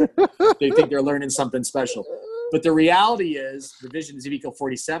 so that they think they're learning something special. But the reality is, the vision of Ezekiel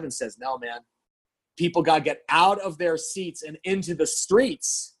 47 says, no, man, people got to get out of their seats and into the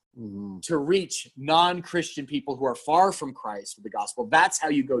streets to reach non-Christian people who are far from Christ with the gospel. That's how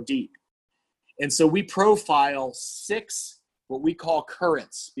you go deep. And so we profile 6 what we call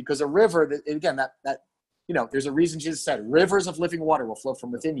currents, because a river, again, there's a reason Jesus said, rivers of living water will flow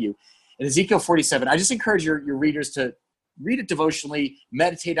from within you. In Ezekiel 47, I just encourage your readers to read it devotionally,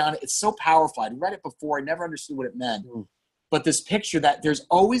 meditate on it. It's so powerful. I'd read it before. I never understood what it meant. But this picture that there's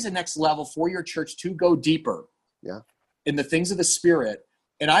always a next level for your church to go deeper in the things of the Spirit.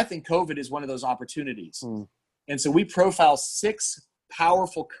 And I think COVID is one of those opportunities. And so we profile 6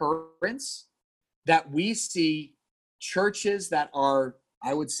 powerful currents that we see churches that are,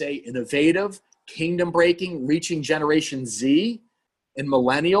 I would say, innovative, kingdom-breaking, reaching Generation Z and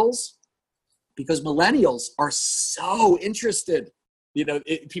millennials, because millennials are so interested.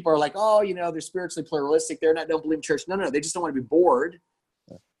 People are like, oh, they're spiritually pluralistic. Don't believe in church. No, they just don't want to be bored.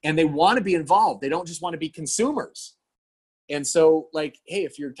 And they want to be involved. They don't just want to be consumers. And so, hey,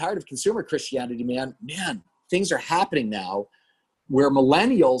 if you're tired of consumer Christianity, man, things are happening now where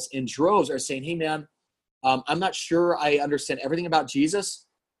millennials in droves are saying, hey, man, I'm not sure I understand everything about Jesus,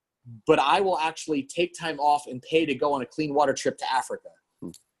 but I will actually take time off and pay to go on a clean water trip to Africa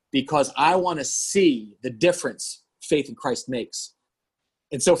because I want to see the difference faith in Christ makes.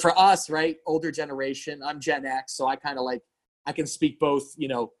 And so for us, right, older generation, I'm Gen X, so I kind of I can speak both,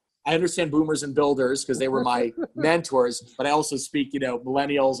 I understand boomers and builders because they were my mentors, but I also speak,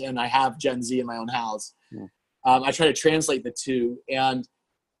 millennials, and I have Gen Z in my own house. I try to translate the two, and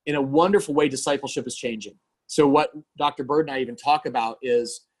in a wonderful way, discipleship is changing. So what Dr. Bird and I even talk about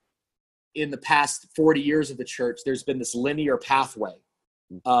is in the past 40 years of the church, there's been this linear pathway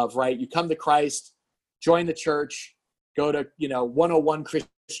of, right, you come to Christ, join the church, go to, 101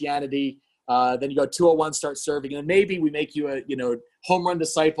 Christianity, then you go 201, start serving, and maybe we make you a, home run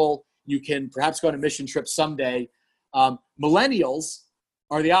disciple. You can perhaps go on a mission trip someday. Millennials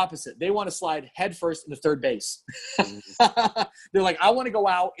are the opposite. They want to slide headfirst into third base. They're like, I want to go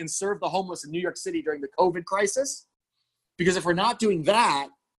out and serve the homeless in New York City during the COVID crisis, because if we're not doing that,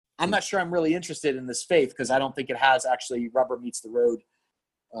 I'm not sure I'm really interested in this faith, because I don't think it has actually rubber meets the road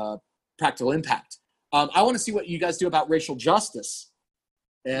practical impact. I want to see what you guys do about racial justice,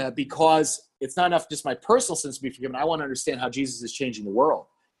 because it's not enough just my personal sins to be forgiven. I want to understand how Jesus is changing the world.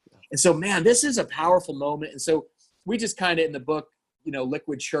 And so, man, this is a powerful moment. And so we just kind of, in the book,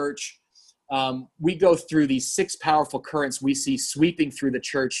 Liquid Church, we go through these 6 powerful currents we see sweeping through the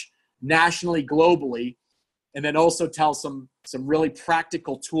church nationally, globally, and then also tell some really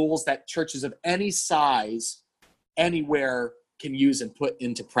practical tools that churches of any size, anywhere, can use and put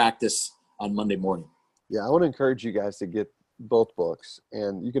into practice on Monday morning. Yeah, I want to encourage you guys to get both books,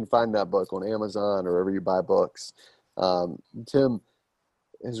 and you can find that book on Amazon or wherever you buy books. Tim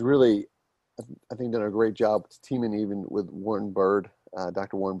has really, I think, done a great job teaming even with Warren Bird,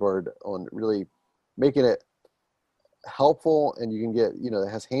 Dr. Warren Bird, on really making it helpful, and you can get, it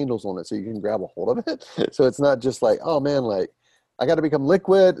has handles on it so you can grab a hold of it. So it's not just like, oh man, like I got to become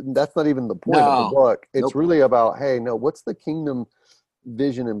liquid. That's not even the point of the book. It's really about, hey, no, what's the kingdom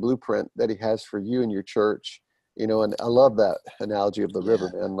vision and blueprint that he has for you and your church? And I love that analogy of the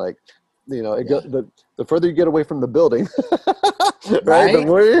river, man. Like, the further you get away from the building, right? The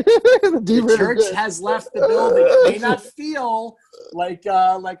more the church has left the building. It may not feel like,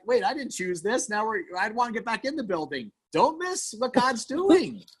 wait, I didn't choose this. Now I'd want to get back in the building. Don't miss what God's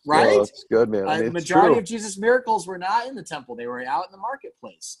doing, right? No, it's good, man. The majority of Jesus' miracles were not in the temple; they were out in the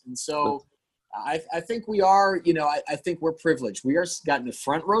marketplace. And so, I think we are. I think we're privileged. We are gotten a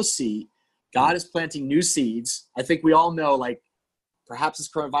front row seat. God is planting new seeds. I think we all know, like, perhaps this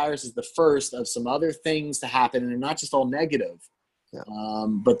coronavirus is the first of some other things to happen, and they're not just all negative. Yeah.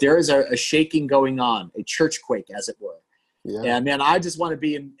 But there is a shaking going on, a church quake, as it were. Yeah. And man, I just want to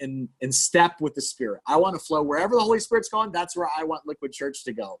be in step with the Spirit. I want to flow wherever the Holy Spirit's going. That's where I want Liquid Church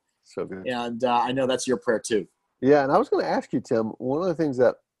to go. So good. And I know that's your prayer too. Yeah, and I was going to ask you, Tim, one of the things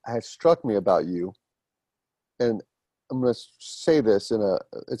that has struck me about you, and I'm going to say this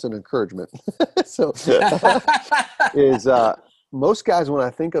it's an encouragement. So is most guys, when I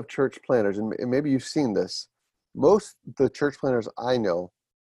think of church planners, and maybe you've seen this, most the church planners I know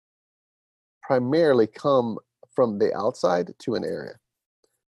primarily come from the outside to an area.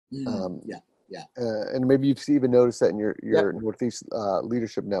 And maybe you've even noticed that in your Northeast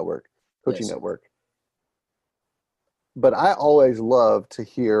Leadership Network, coaching network. But I always love to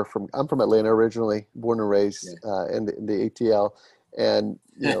hear I'm from Atlanta originally, born and raised in the ATL. And,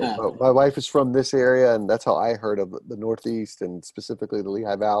 my wife is from this area, and that's how I heard of the Northeast and specifically the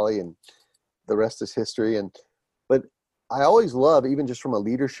Lehigh Valley, and the rest is history. But I always love, even just from a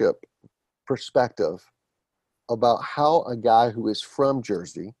leadership perspective, about how a guy who is from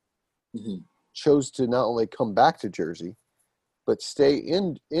Jersey chose to not only come back to Jersey, but stay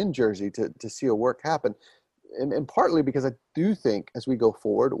in Jersey to see a work happen. And partly because I do think as we go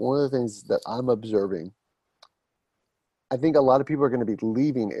forward, one of the things that I'm observing, I think a lot of people are going to be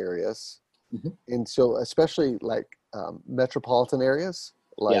leaving areas. And so especially like metropolitan areas,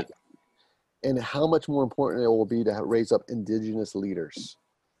 and how much more important it will be to raise up indigenous leaders.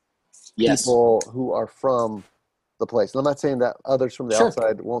 Yes. People who are from the place. And I'm not saying that others from the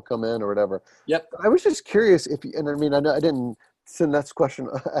outside won't come in or whatever. Yep. I was just curious and I mean, I know I didn't send that question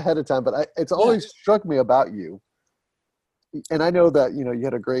ahead of time, but it's always struck me about you. And I know that, you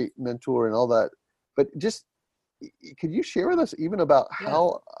had a great mentor and all that, but just, could you share with us even about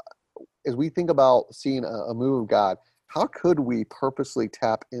how, as we think about seeing a move of God, how could we purposely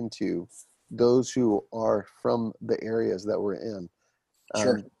tap into those who are from the areas that we're in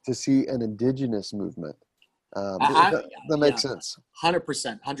to see an indigenous movement? That makes sense.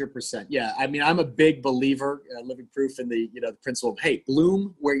 100%. Yeah. I mean, I'm a big believer, living proof in the principle of, hey,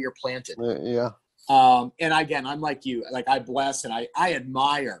 bloom where you're planted. And again, I'm like you, like I bless and I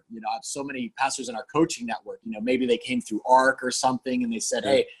admire, I have so many pastors in our coaching network, maybe they came through ARC or something and they said,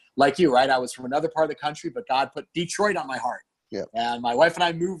 hey, like you, right? I was from another part of the country, but God put Detroit on my heart. Yeah. And my wife and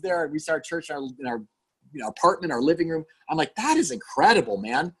I moved there and we started church in our apartment, our living room. I'm like, that is incredible,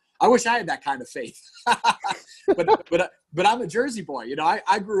 man. I wish I had that kind of faith. but I'm a Jersey boy.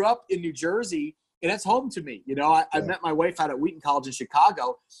 I grew up in New Jersey, and that's home to me. I met my wife out at Wheaton College in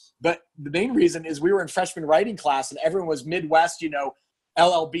Chicago, but the main reason is we were in freshman writing class, and everyone was Midwest,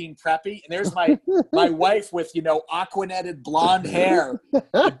 LL Bean preppy. And there's my wife with, aquanetted blonde hair,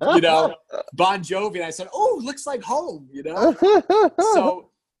 Bon Jovi. And I said, oh, looks like home, So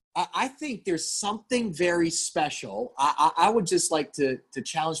I think there's something very special. I would just like to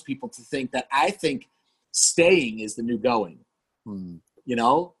challenge people to think that I think staying is the new going.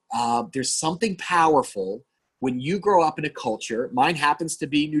 There's something powerful when you grow up in a culture. Mine happens to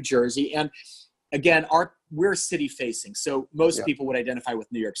be New Jersey. And again, we're city facing. So most people would identify with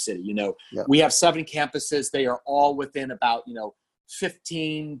New York City. We have 7 campuses. They are all within about,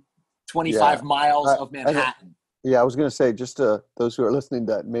 15, 25 miles of Manhattan. I was going to say, just to those who are listening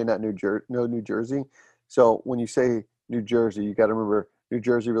that may not know New Jersey. So when you say New Jersey, you got to remember New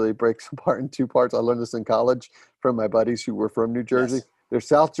Jersey really breaks apart in 2 parts. I learned this in college from my buddies who were from New Jersey. Yes. There's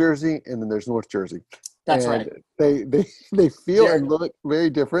South Jersey, and then there's North Jersey. That's right. They feel and look very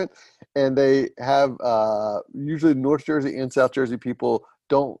different, and they have usually North Jersey and South Jersey people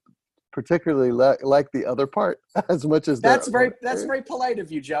don't particularly like the other part as much as that's very polite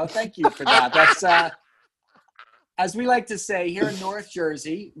of you, Joe. Thank you for that. That's as we like to say here in North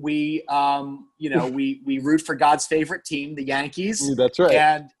Jersey, we we root for God's favorite team, the Yankees. That's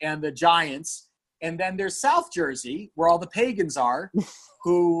right. And the Giants. And then there's South Jersey, where all the pagans are,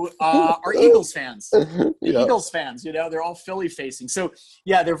 who are Eagles fans. Eagles fans, they're all Philly facing. So,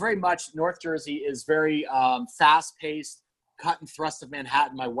 they're very much, North Jersey is very fast-paced, cut and thrust of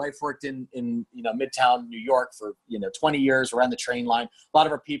Manhattan. My wife worked in Midtown New York for 20 years around the train line. A lot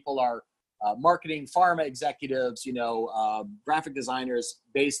of our people are marketing, pharma executives, graphic designers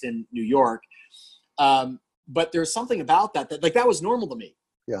based in New York. But there's something about that was normal to me.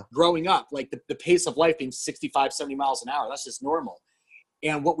 Growing up, like the pace of life being 65, 70 miles an hour, that's just normal.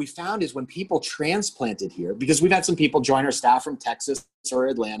 And what we found is when people transplanted here, because we've had some people join our staff from Texas or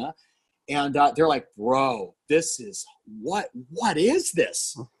Atlanta, and they're like, bro, this is what is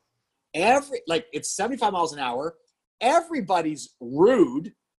this? It's 75 miles an hour. Everybody's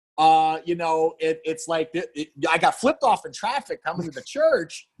rude. It's like I got flipped off in traffic coming to the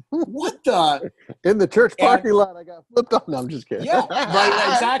church. What the? In the church parking lot, I got flipped off. No, I'm just kidding. Yeah,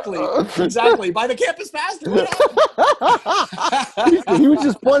 right, exactly. By the campus pastor. He was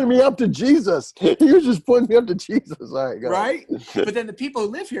just pointing me up to Jesus. All right, go right? But then the people who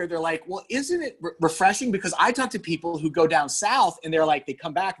live here, they're like, well, isn't it refreshing? Because I talk to people who go down south, and they're like, they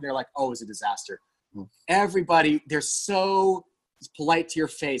come back, and they're like, oh, it's a disaster. Everybody, they're so polite to your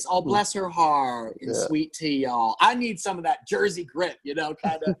face. Oh, bless her heart and sweet tea, y'all. I need some of that Jersey grit,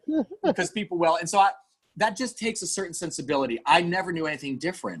 kind of, because people will. And so that just takes a certain sensibility. I never knew anything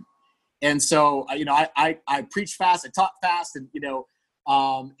different. And so, I preach fast, I talk fast, and,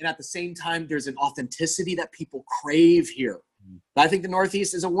 and at the same time, there's an authenticity that people crave here. But I think the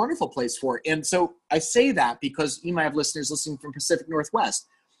Northeast is a wonderful place for it. And so I say that because you might have listeners listening from Pacific Northwest.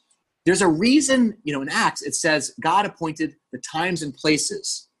 There's a reason, in Acts, it says God appointed the times and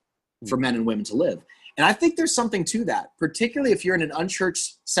places for men and women to live. And I think there's something to that, particularly if you're in an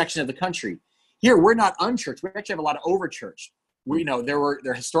unchurched section of the country. Here, we're not unchurched. We actually have a lot of overchurched. There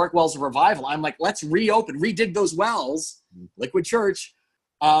are historic wells of revival. I'm like, let's redig those wells, Liquid Church.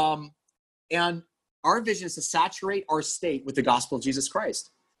 And our vision is to saturate our state with the gospel of Jesus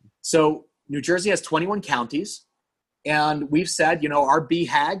Christ. So New Jersey has 21 counties. And we've said, our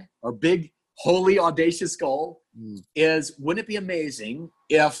BHAG, our big, holy, audacious goal is, wouldn't it be amazing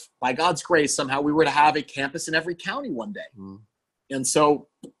if, by God's grace, somehow we were to have a campus in every county one day? And so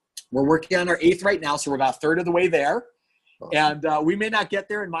we're working on our 8th right now, so we're about a third of the way there. And we may not get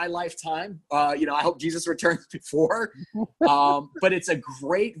there in my lifetime. I hope Jesus returns before. But it's a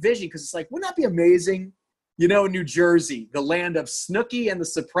great vision, because it's like, wouldn't that be amazing? New Jersey, the land of Snooki and the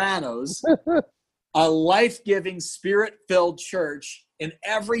Sopranos, a life-giving, spirit-filled church in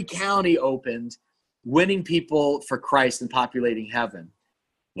every county opened, winning people for Christ and populating heaven.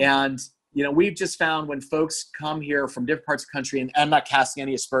 And, we've just found when folks come here from different parts of the country, and I'm not casting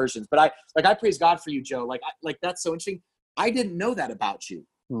any aspersions, but I praise God for you, Joe. That's so interesting. I didn't know that about you.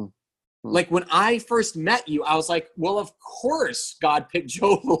 Like when I first met you, I was like, well, of course God picked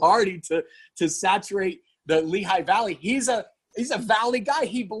Joe Velarde to saturate the Lehigh Valley. He's a Valley guy.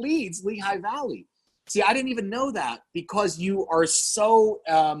 He bleeds Lehigh Valley. See, I didn't even know that, because you are so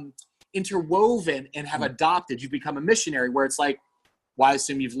interwoven and have adopted. You've become a missionary, where it's like, well, I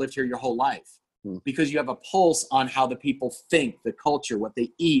assume you've lived here your whole life, because you have a pulse on how the people think, the culture, what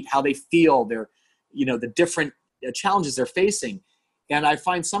they eat, how they feel, their the different challenges they're facing. And I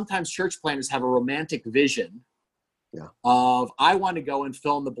find sometimes church planners have a romantic vision of, I want to go and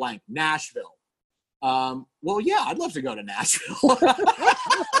fill in the blank, Nashville. Well, yeah, I'd love to go to Nashville.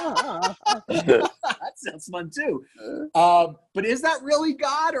 That sounds fun too. But is that really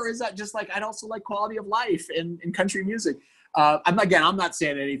God, or is that just like, I'd also like quality of life in country music? I'm not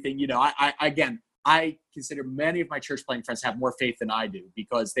saying anything, I consider many of my church planning friends have more faith than I do,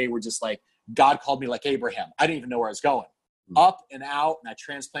 because they were just like, God called me like Abraham. I didn't even know where I was going. Up and out, and I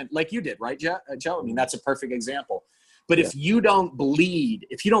transplanted like you did, right, Joe? I mean, that's a perfect example. But if you don't bleed,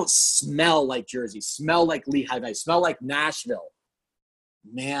 if you don't smell like Jersey, smell like Lehigh Valley, smell like Nashville,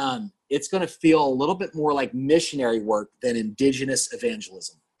 man, it's going to feel a little bit more like missionary work than indigenous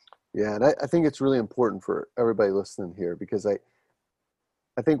evangelism. Yeah, and I think it's really important for everybody listening here, because I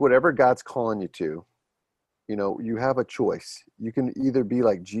think whatever God's calling you to, you have a choice. You can either be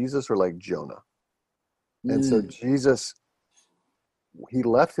like Jesus or like Jonah. And so Jesus, he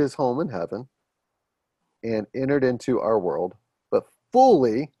left his home in heaven and entered into our world, but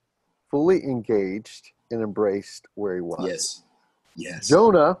fully engaged and embraced where he was. Yes.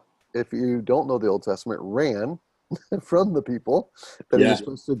 Jonah, if you don't know the Old Testament, ran from the people that he was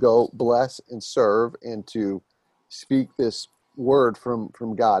supposed to go bless and serve and to speak this word from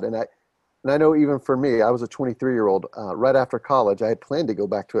God. And I know even for me, I was a 23-year-old. Right after college, I had planned to go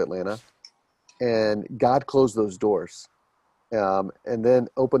back to Atlanta, and God closed those doors. And then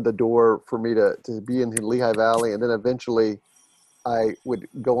opened the door for me to be in Lehigh Valley. And then eventually I would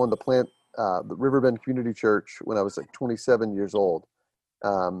go on to plant the Riverbend Community Church when I was like 27 years old.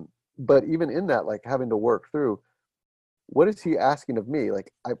 But even in that, like having to work through, what is he asking of me?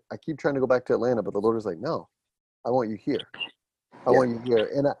 Like I keep trying to go back to Atlanta, but the Lord is like, no, I want you here. I want you here.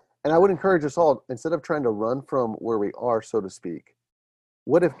 And I would encourage us all, instead of trying to run from where we are, so to speak,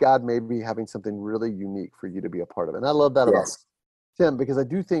 what if God may be having something really unique for you to be a part of? And I love that about Tim, because I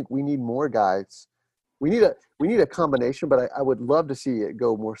do think we need more guys. We need a combination, but I would love to see it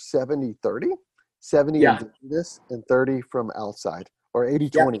go more 70-30, 70 indigenous and 30 from outside, or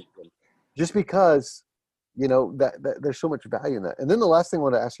 80-20. Just because, that there's so much value in that. And then the last thing I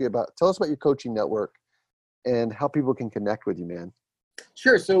want to ask you about, tell us about your coaching network and how people can connect with you, man.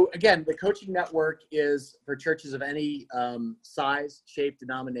 Sure. So again, the coaching network is for churches of any size, shape,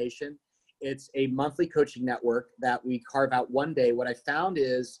 denomination. It's a monthly coaching network that we carve out one day. What I found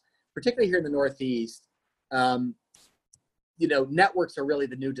is, particularly here in the Northeast, networks are really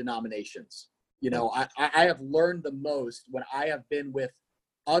the new denominations. I have learned the most when I have been with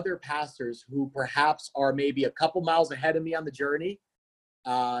other pastors who perhaps are maybe a couple miles ahead of me on the journey.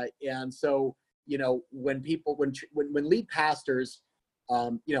 And so, when lead pastors,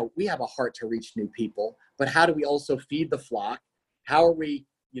 we have a heart to reach new people, but how do we also feed the flock? How are we,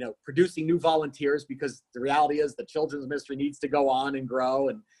 producing new volunteers? Because the reality is the children's ministry needs to go on and grow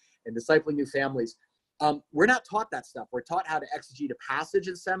and discipling new families. We're not taught that stuff. We're taught how to exegete a passage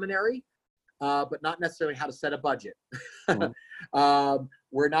in seminary, but not necessarily how to set a budget.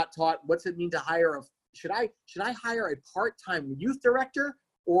 We're not taught what's it mean to hire should I hire a part-time youth director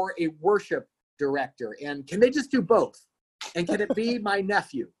or a worship director? And can they just do both? And can it be my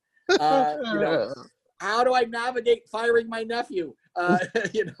nephew? How do I navigate firing my nephew?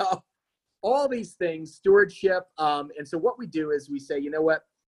 All these things, stewardship. And so what we do is we say, you know what?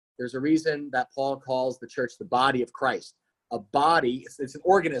 There's a reason that Paul calls the church the body of Christ. A body, it's an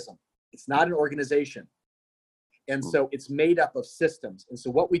organism. It's not an organization. And so it's made up of systems. And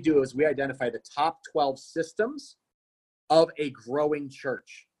so what we do is we identify the top 12 systems of a growing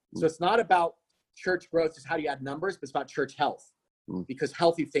church. So it's not about church growth, just how do you add numbers, but it's about church health, because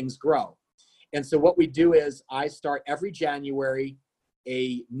healthy things grow. And so what we do is I start every January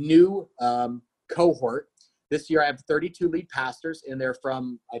a new cohort. This year I have 32 lead pastors, and they're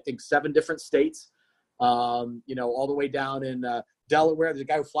from, I think, 7 different states, all the way down in Delaware. There's a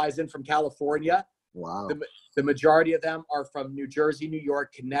guy who flies in from California. Wow. The majority of them are from New Jersey, New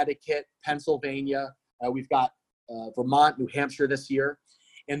York, Connecticut, Pennsylvania. We've got Vermont, New Hampshire this year.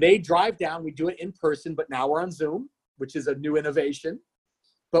 And they drive down. We do it in person, but now we're on Zoom, which is a new innovation.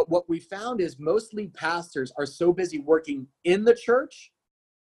 But what we found is most lead pastors are so busy working in the church,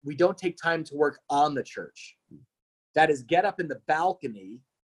 we don't take time to work on the church. That is, get up in the balcony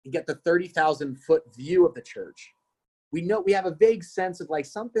and get the 30,000-foot view of the church. We know we have a vague sense of like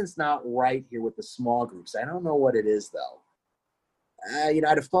something's not right here with the small groups. I don't know what it is though. I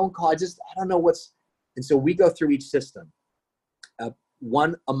had a phone call. I don't know what's. And so we go through each system,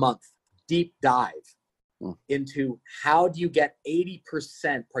 one a month, deep dive into how do you get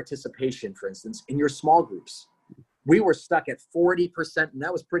 80% participation, for instance, in your small groups. We were stuck at 40%, and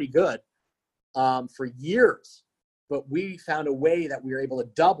that was pretty good. for years, but we found a way that we were able to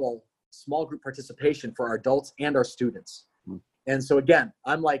double small group participation for our adults and our students. And so again,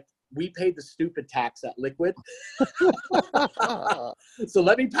 I'm like, we paid the stupid tax at Liquid. So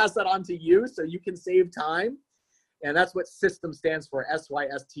let me pass that on to you so you can save time. And that's what SYSTEM stands for,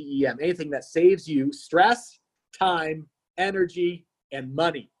 SYSTEM. Anything that saves you stress, time, energy, and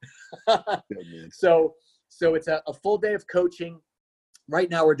money. So it's a full day of coaching. Right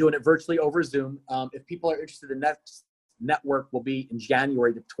now, we're doing it virtually over Zoom. If people are interested, the next network will be in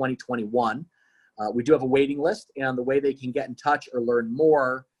January of 2021. We do have a waiting list, and the way they can get in touch or learn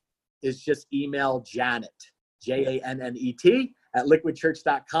more is just email Janet, JANNET, at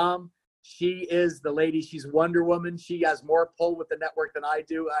liquidchurch.com. She is the lady. She's Wonder Woman. She has more pull with the network than I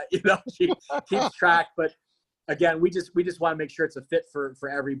do. She keeps track. But again, we just want to make sure it's a fit for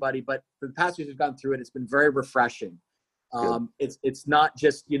everybody. But for the pastors who've gone through it, it's been very refreshing. It's not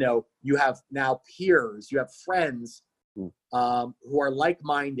just, you have now peers, you have friends who are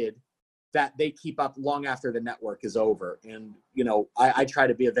like-minded that they keep up long after the network is over. And, I try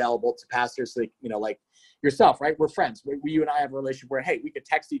to be available to pastors, like yourself, right? We're friends. You and I have a relationship where, hey, we could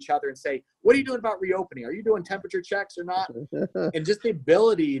text each other and say, what are you doing about reopening? Are you doing temperature checks or not? And just the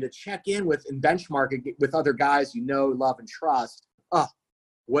ability to check in with and benchmark with other guys love, and trust. Oh,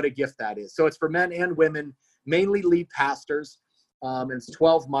 what a gift that is. So it's for men and women, mainly lead pastors. And it's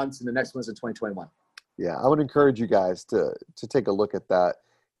 12 months, and the next one's in 2021. Yeah, I would encourage you guys to take a look at that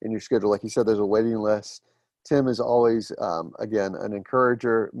in your schedule. Like you said, there's a waiting list. Tim is always, again, an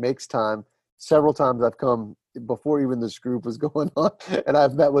encourager, makes time. Several times I've come before even this group was going on, and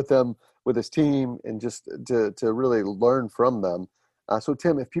I've met with him, with his team, and just to really learn from them. So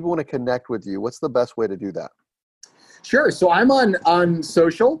Tim, if people want to connect with you, what's the best way to do that? Sure. So I'm on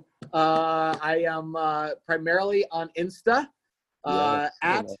social. I am primarily on Insta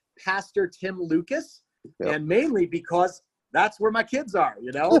at Pastor Tim Lucas, and mainly because that's where my kids are.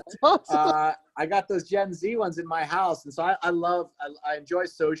 Awesome. I got those Gen Z ones in my house, and so I enjoy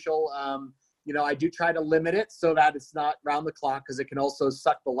social. I do try to limit it so that it's not round the clock, because it can also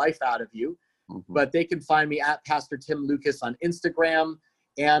suck the life out of you. Mm-hmm. But they can find me at Pastor Tim Lucas on Instagram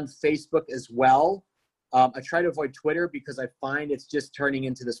and Facebook as well. I try to avoid Twitter because I find it's just turning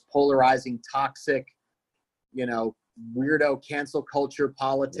into this polarizing, toxic, weirdo cancel culture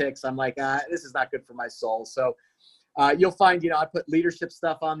politics. I'm like, this is not good for my soul. So you'll find, I put leadership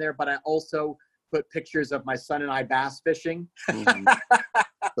stuff on there, but I also put pictures of my son and I bass fishing. Mm-hmm.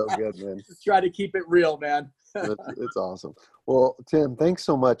 So good, man. Just try to keep it real, man. It's awesome. Well, Tim, thanks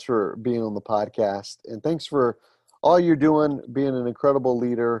so much for being on the podcast, and thanks for all you're doing, being an incredible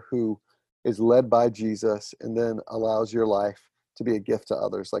leader who is led by Jesus and then allows your life to be a gift to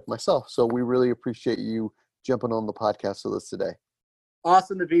others like myself. So we really appreciate you jumping on the podcast with us today.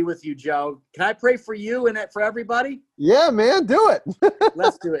 Awesome to be with you, Joe. Can I pray for you and for everybody? Yeah, man, do it.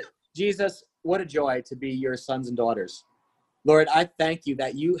 Let's do it. Jesus, what a joy to be your sons and daughters. Lord, I thank you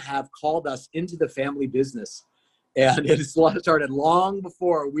that you have called us into the family business. And it started long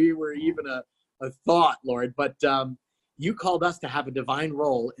before we were even a thought, Lord. But you called us to have a divine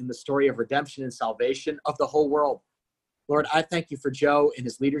role in the story of redemption and salvation of the whole world. Lord, I thank you for Joe and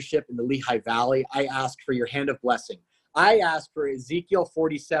his leadership in the Lehigh Valley. I ask for your hand of blessing. I ask for Ezekiel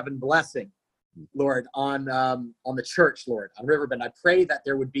 47 blessing, Lord, on the church, Lord, on Riverbend. I pray that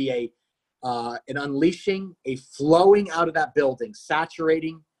there would be an unleashing, a flowing out of that building,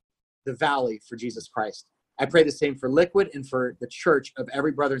 saturating the valley for Jesus Christ. I pray the same for Liquid and for the church of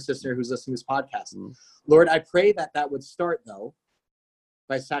every brother and sister who's listening to this podcast. Lord, I pray that would start, though,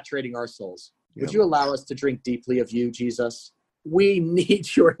 by saturating our souls. Yeah. Would you allow us to drink deeply of you, Jesus? We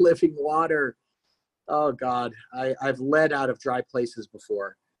need your living water. Oh, God, I've led out of dry places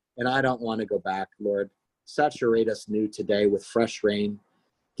before, and I don't want to go back, Lord. Saturate us new today with fresh rain.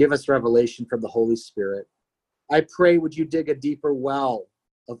 Give us revelation from the Holy Spirit. I pray, would you dig a deeper well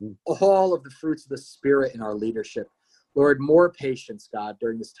of all of the fruits of the Spirit in our leadership. Lord, more patience, God,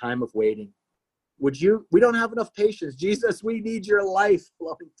 during this time of waiting. We don't have enough patience. Jesus, we need your life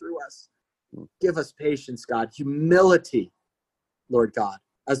flowing through us. Give us patience, God. Humility, Lord God.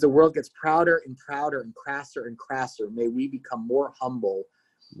 As the world gets prouder and prouder and crasser, may we become more humble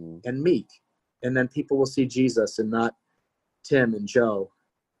and meek. And then people will see Jesus and not Tim and Joe.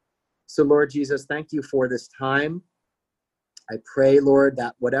 So, Lord Jesus, thank you for this time. I pray, Lord,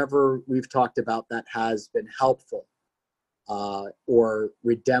 that whatever we've talked about that has been helpful or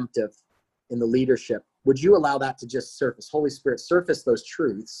redemptive in the leadership, would you allow that to just surface? Holy Spirit, surface those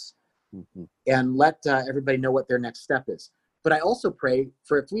truths and let everybody know what their next step is. But I also pray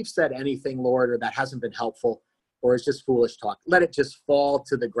for if we've said anything, Lord, or that hasn't been helpful or is just foolish talk, let it just fall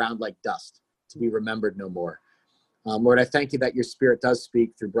to the ground like dust. to be remembered no more. Lord, I thank you that your Spirit does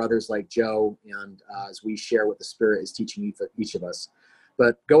speak through brothers like Joe, and as we share what the Spirit is teaching each of us.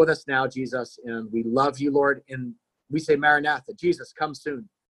 But go with us now, Jesus, and we love you, Lord, and we say, Maranatha, Jesus, come soon.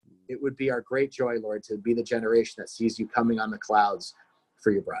 It would be our great joy, Lord, to be the generation that sees you coming on the clouds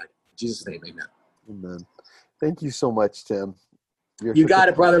for your bride. In Jesus' name, amen. Amen. Thank you so much, Tim. You got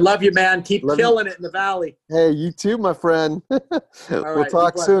it, brother. Love you, man. Keep killing it in the valley. Hey, you too, my friend. We'll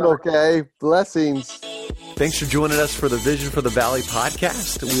talk soon, okay? Blessings. Thanks for joining us for the Vision for the Valley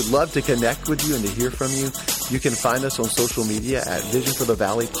podcast. We'd love to connect with you and to hear from you. You can find us on social media at Vision for the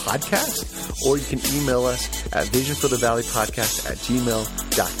Valley Podcast, or you can email us at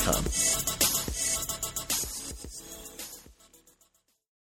visionforthevalleypodcast@gmail.com.